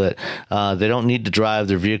people that they don't need to drive.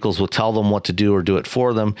 Their vehicles will tell them what to do or do it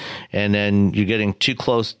for them. And then you're getting too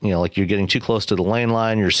close, like you're getting too close to the lane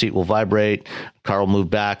line, your seat will vibrate, car will move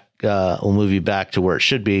you back to where it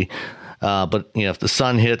should be. But if the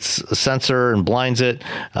sun hits a sensor and blinds it,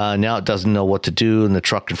 now it doesn't know what to do, and the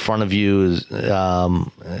truck in front of you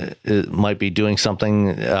it might be doing something,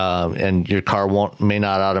 and your car may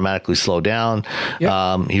not automatically slow down.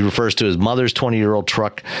 Yep. He refers to his mother's 20-year-old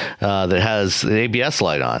truck that has the ABS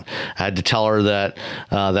light on. I had to tell her that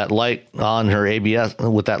that light on her ABS,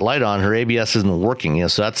 with that light on, her ABS isn't working.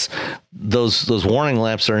 So that's those warning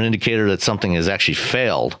lamps are an indicator that something has actually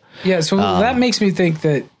failed. Yeah, so that makes me think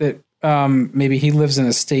that maybe he lives in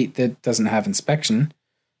a state that doesn't have inspection,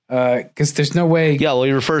 because there's no way. Yeah, well,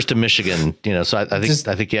 he refers to Michigan, so I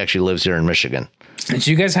think he actually lives here in Michigan. And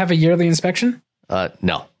do you guys have a yearly inspection?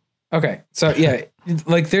 No. Okay, so yeah,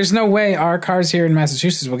 like there's no way our cars here in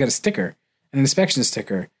Massachusetts will get a sticker, an inspection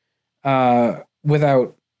sticker, with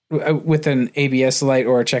an ABS light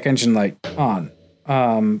or a check engine light on.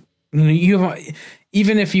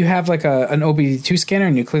 Even if you have like an OBD2 scanner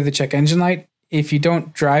and you clear the check engine light, if you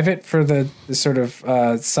don't drive it for the sort of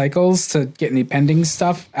cycles to get any pending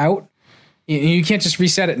stuff out, you can't just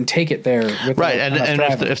reset it and take it there. Right, and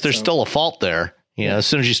if there's still a fault there, as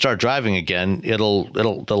soon as you start driving again,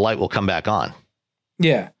 the light will come back on.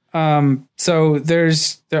 Yeah. So there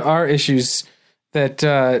are issues that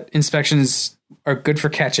inspections are good for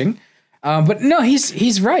catching. But no,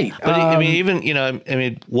 he's right. But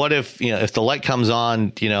what if the light comes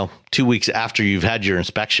on, 2 weeks after you've had your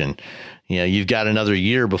inspection, you've got another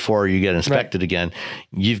year before you get inspected again.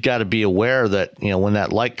 You've got to be aware that, when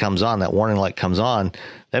that light comes on, that warning light comes on,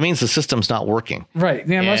 that means the system's not working. Right.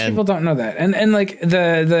 Yeah. Most people don't know that. And like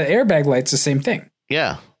the airbag light's the same thing.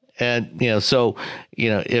 Yeah. And, so,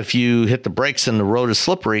 if you hit the brakes and the road is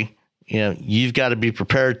slippery, you've got to be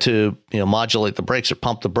prepared to, modulate the brakes or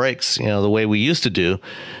pump the brakes, the way we used to do.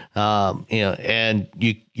 And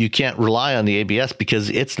you can't rely on the ABS because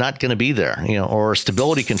it's not going to be there, or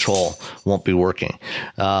stability control won't be working,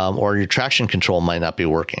 or your traction control might not be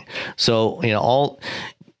working. So,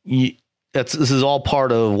 this is all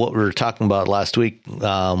part of what we were talking about last week,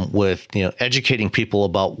 with educating people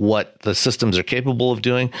about what the systems are capable of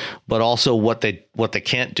doing, but also what they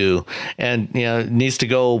can't do, and it needs to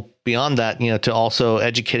go beyond that, to also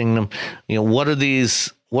educating them. What are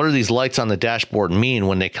these lights on the dashboard mean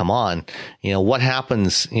when they come on? What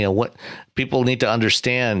happens? What people need to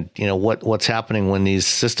understand? What's happening when these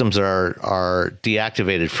systems are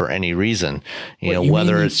deactivated for any reason?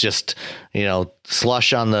 Whether it's just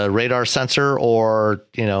slush on the radar sensor or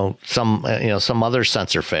some other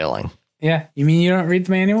sensor failing. Yeah, you mean you don't read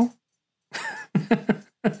the manual?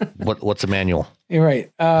 What's a manual? You're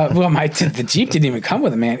right. Well, the Jeep didn't even come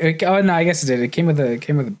with a manual. Oh no, I guess it did. It came with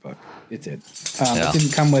a book. It did. It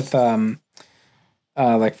didn't come with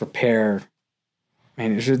like repair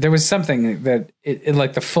manual. There was something that it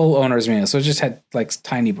like the full owner's manual, so it just had like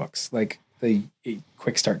tiny books, like the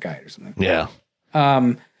quick start guide or something. Yeah.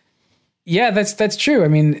 Yeah, that's true. I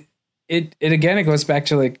mean, it again goes back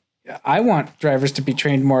to like I want drivers to be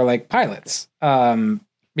trained more like pilots.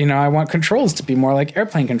 I want controls to be more like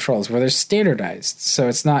airplane controls where they're standardized. So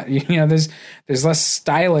it's not, there's less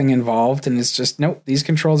styling involved, and it's just, nope, these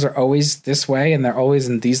controls are always this way and they're always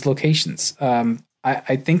in these locations.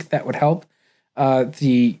 I think that would help.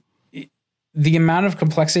 The amount of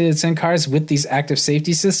complexity that's in cars with these active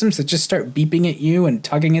safety systems that just start beeping at you and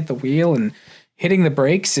tugging at the wheel and hitting the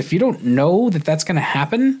brakes. If you don't know that that's going to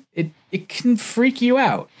happen, it can freak you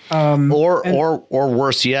out. Or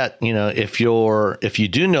worse yet, if you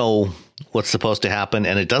do know what's supposed to happen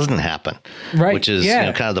and it doesn't happen. Right. Which is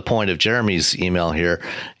kind of the point of Jeremy's email here.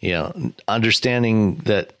 Understanding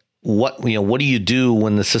that what do you do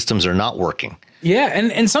when the systems are not working? Yeah,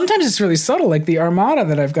 and sometimes it's really subtle, like the Armada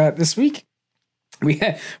that I've got this week. We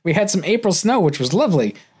had some April snow, which was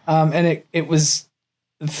lovely, and it was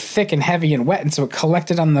thick and heavy and wet, and so it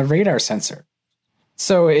collected on the radar sensor.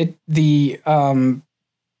 So the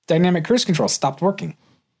dynamic cruise control stopped working.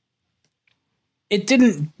 It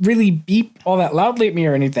didn't really beep all that loudly at me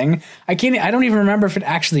or anything. I don't even remember if it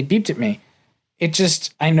actually beeped at me.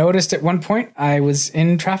 I noticed at one point I was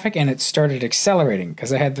in traffic and it started accelerating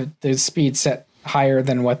because I had the speed set higher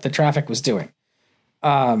than what the traffic was doing.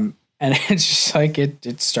 And it's just like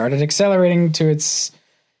it started accelerating to its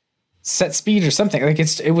set speed or something. Like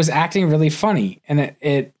it was acting really funny, and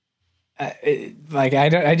I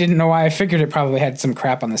didn't know why. I figured it probably had some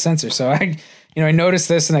crap on the sensor. So I noticed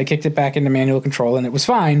this and I kicked it back into manual control and it was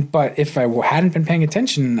fine. But if I hadn't been paying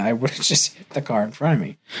attention, I would have just hit the car in front of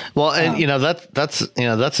me. Well, and that's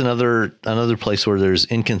another place where there's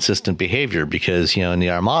inconsistent behavior because, in the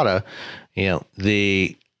Armada,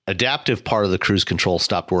 the adaptive part of the cruise control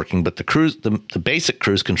stopped working, but the basic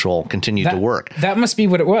cruise control continued to work. That must be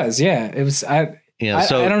what it was. Yeah, it was. I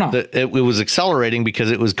don't know. It was accelerating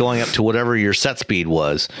because it was going up to whatever your set speed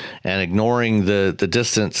was and ignoring the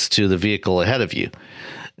distance to the vehicle ahead of you.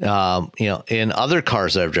 In other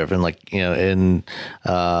cars I've driven, like, in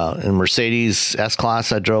Mercedes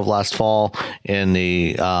S-Class I drove last fall, in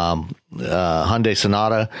the Hyundai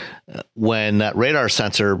Sonata, when that radar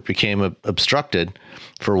sensor became obstructed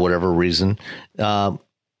for whatever reason,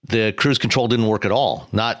 the cruise control didn't work at all.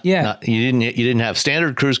 You didn't have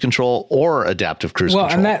standard cruise control or adaptive cruise control.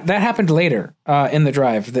 Well, and that happened later in the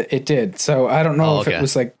drive. That it did. So I don't know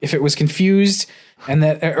if it was confused and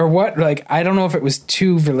that or what. Like I don't know if it was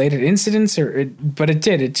two related incidents but it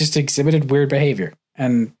did. It just exhibited weird behavior,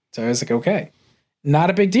 and so I was like, okay,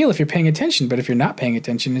 not a big deal if you're paying attention, but if you're not paying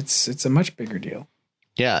attention, it's a much bigger deal.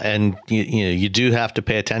 Yeah, and you do have to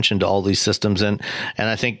pay attention to all these systems, and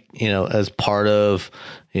I think as part of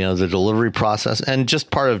the delivery process and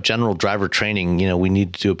just part of general driver training, we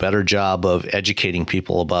need to do a better job of educating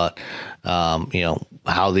people about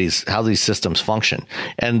how these systems function.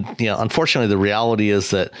 And unfortunately, the reality is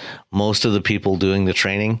that most of the people doing the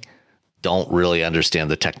training don't really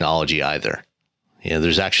understand the technology either.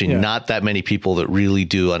 There's actually not that many people that really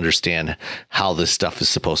do understand how this stuff is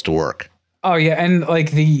supposed to work. Oh yeah, and like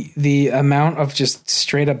the amount of just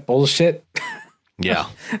straight up bullshit, yeah,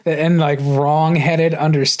 and like wrong-headed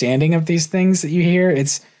understanding of these things that you hear,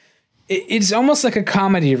 it's almost like a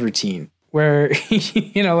comedy routine where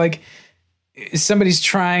like somebody's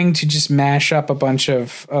trying to just mash up a bunch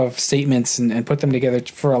of statements and put them together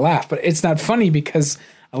for a laugh, but it's not funny because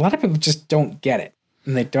a lot of people just don't get it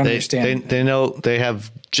and they don't understand. They know they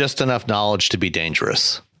have just enough knowledge to be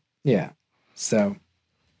dangerous. Yeah, so.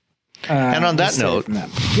 And on that note,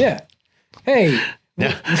 yeah. Hey,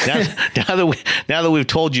 now that we've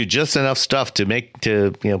told you just enough stuff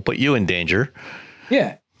to put you in danger.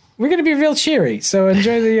 Yeah, we're gonna be real cheery. So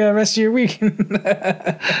enjoy the rest of your week.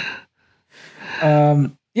 Yeah,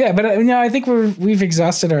 but I think we've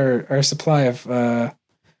exhausted our supply of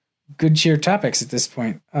good cheer topics at this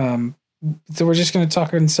point. So we're just gonna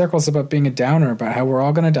talk in circles about being a downer, about how we're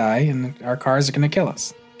all gonna die and our cars are gonna kill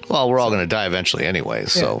us. Well, we're all going to die eventually anyway,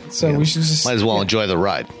 so we should just might as well enjoy the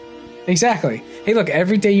ride. Exactly. Hey, look,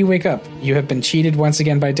 every day you wake up, you have been cheated once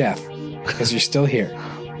again by death because you're still here.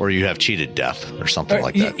 Or you have cheated death or something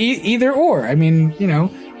like that. Either or. I mean,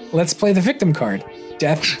 let's play the victim card.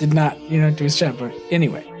 Death did not, do his job. But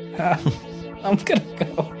anyway, I'm going to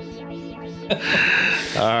go.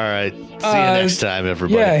 All right. See you next time,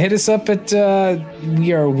 everybody. Yeah, hit us up at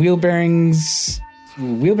we are Wheelbearings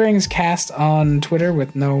Cast on Twitter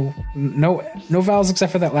with no vowels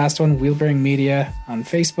except for that last one. Wheelbearing Media on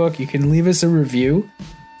Facebook. You can leave us a review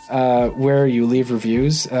where you leave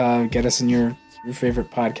reviews. Get us in your favorite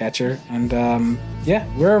podcatcher, and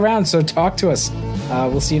we're around. So talk to us.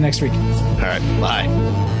 We'll see you next week. All right, bye.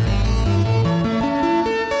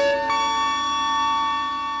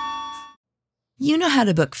 You know how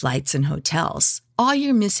to book flights and hotels. All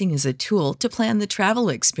you're missing is a tool to plan the travel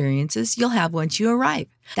experiences you'll have once you arrive.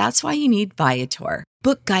 That's why you need Viator.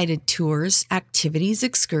 Book guided tours, activities,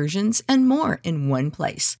 excursions, and more in one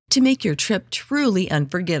place to make your trip truly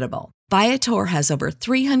unforgettable. Viator has over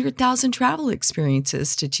 300,000 travel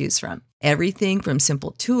experiences to choose from. Everything from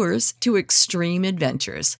simple tours to extreme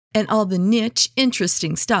adventures and all the niche,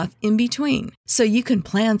 interesting stuff in between. So you can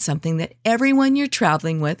plan something that everyone you're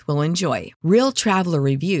traveling with will enjoy. Real traveler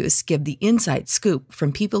reviews give the inside scoop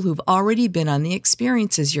from people who've already been on the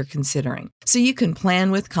experiences you're considering. So you can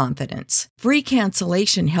plan with confidence. Free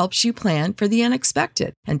cancellation helps you plan for the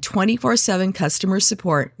unexpected. And 24/7 customer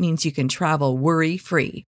support means you can travel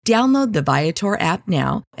worry-free. Download the Viator app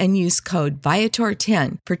now and use code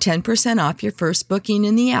Viator10 for 10% off your first booking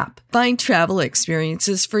in the app. Find travel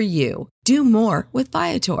experiences for you. Do more with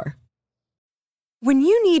Viator. When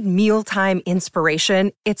you need mealtime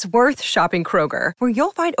inspiration, it's worth shopping Kroger, where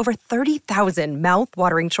you'll find over 30,000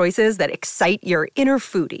 mouth-watering choices that excite your inner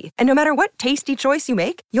foodie. And no matter what tasty choice you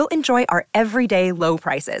make, you'll enjoy our everyday low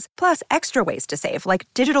prices, plus extra ways to save, like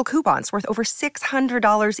digital coupons worth over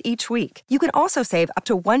 $600 each week. You can also save up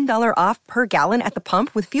to $1 off per gallon at the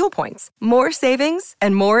pump with fuel points. More savings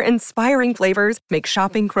and more inspiring flavors make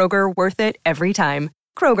shopping Kroger worth it every time.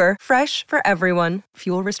 Kroger, fresh for everyone.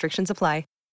 Fuel restrictions apply.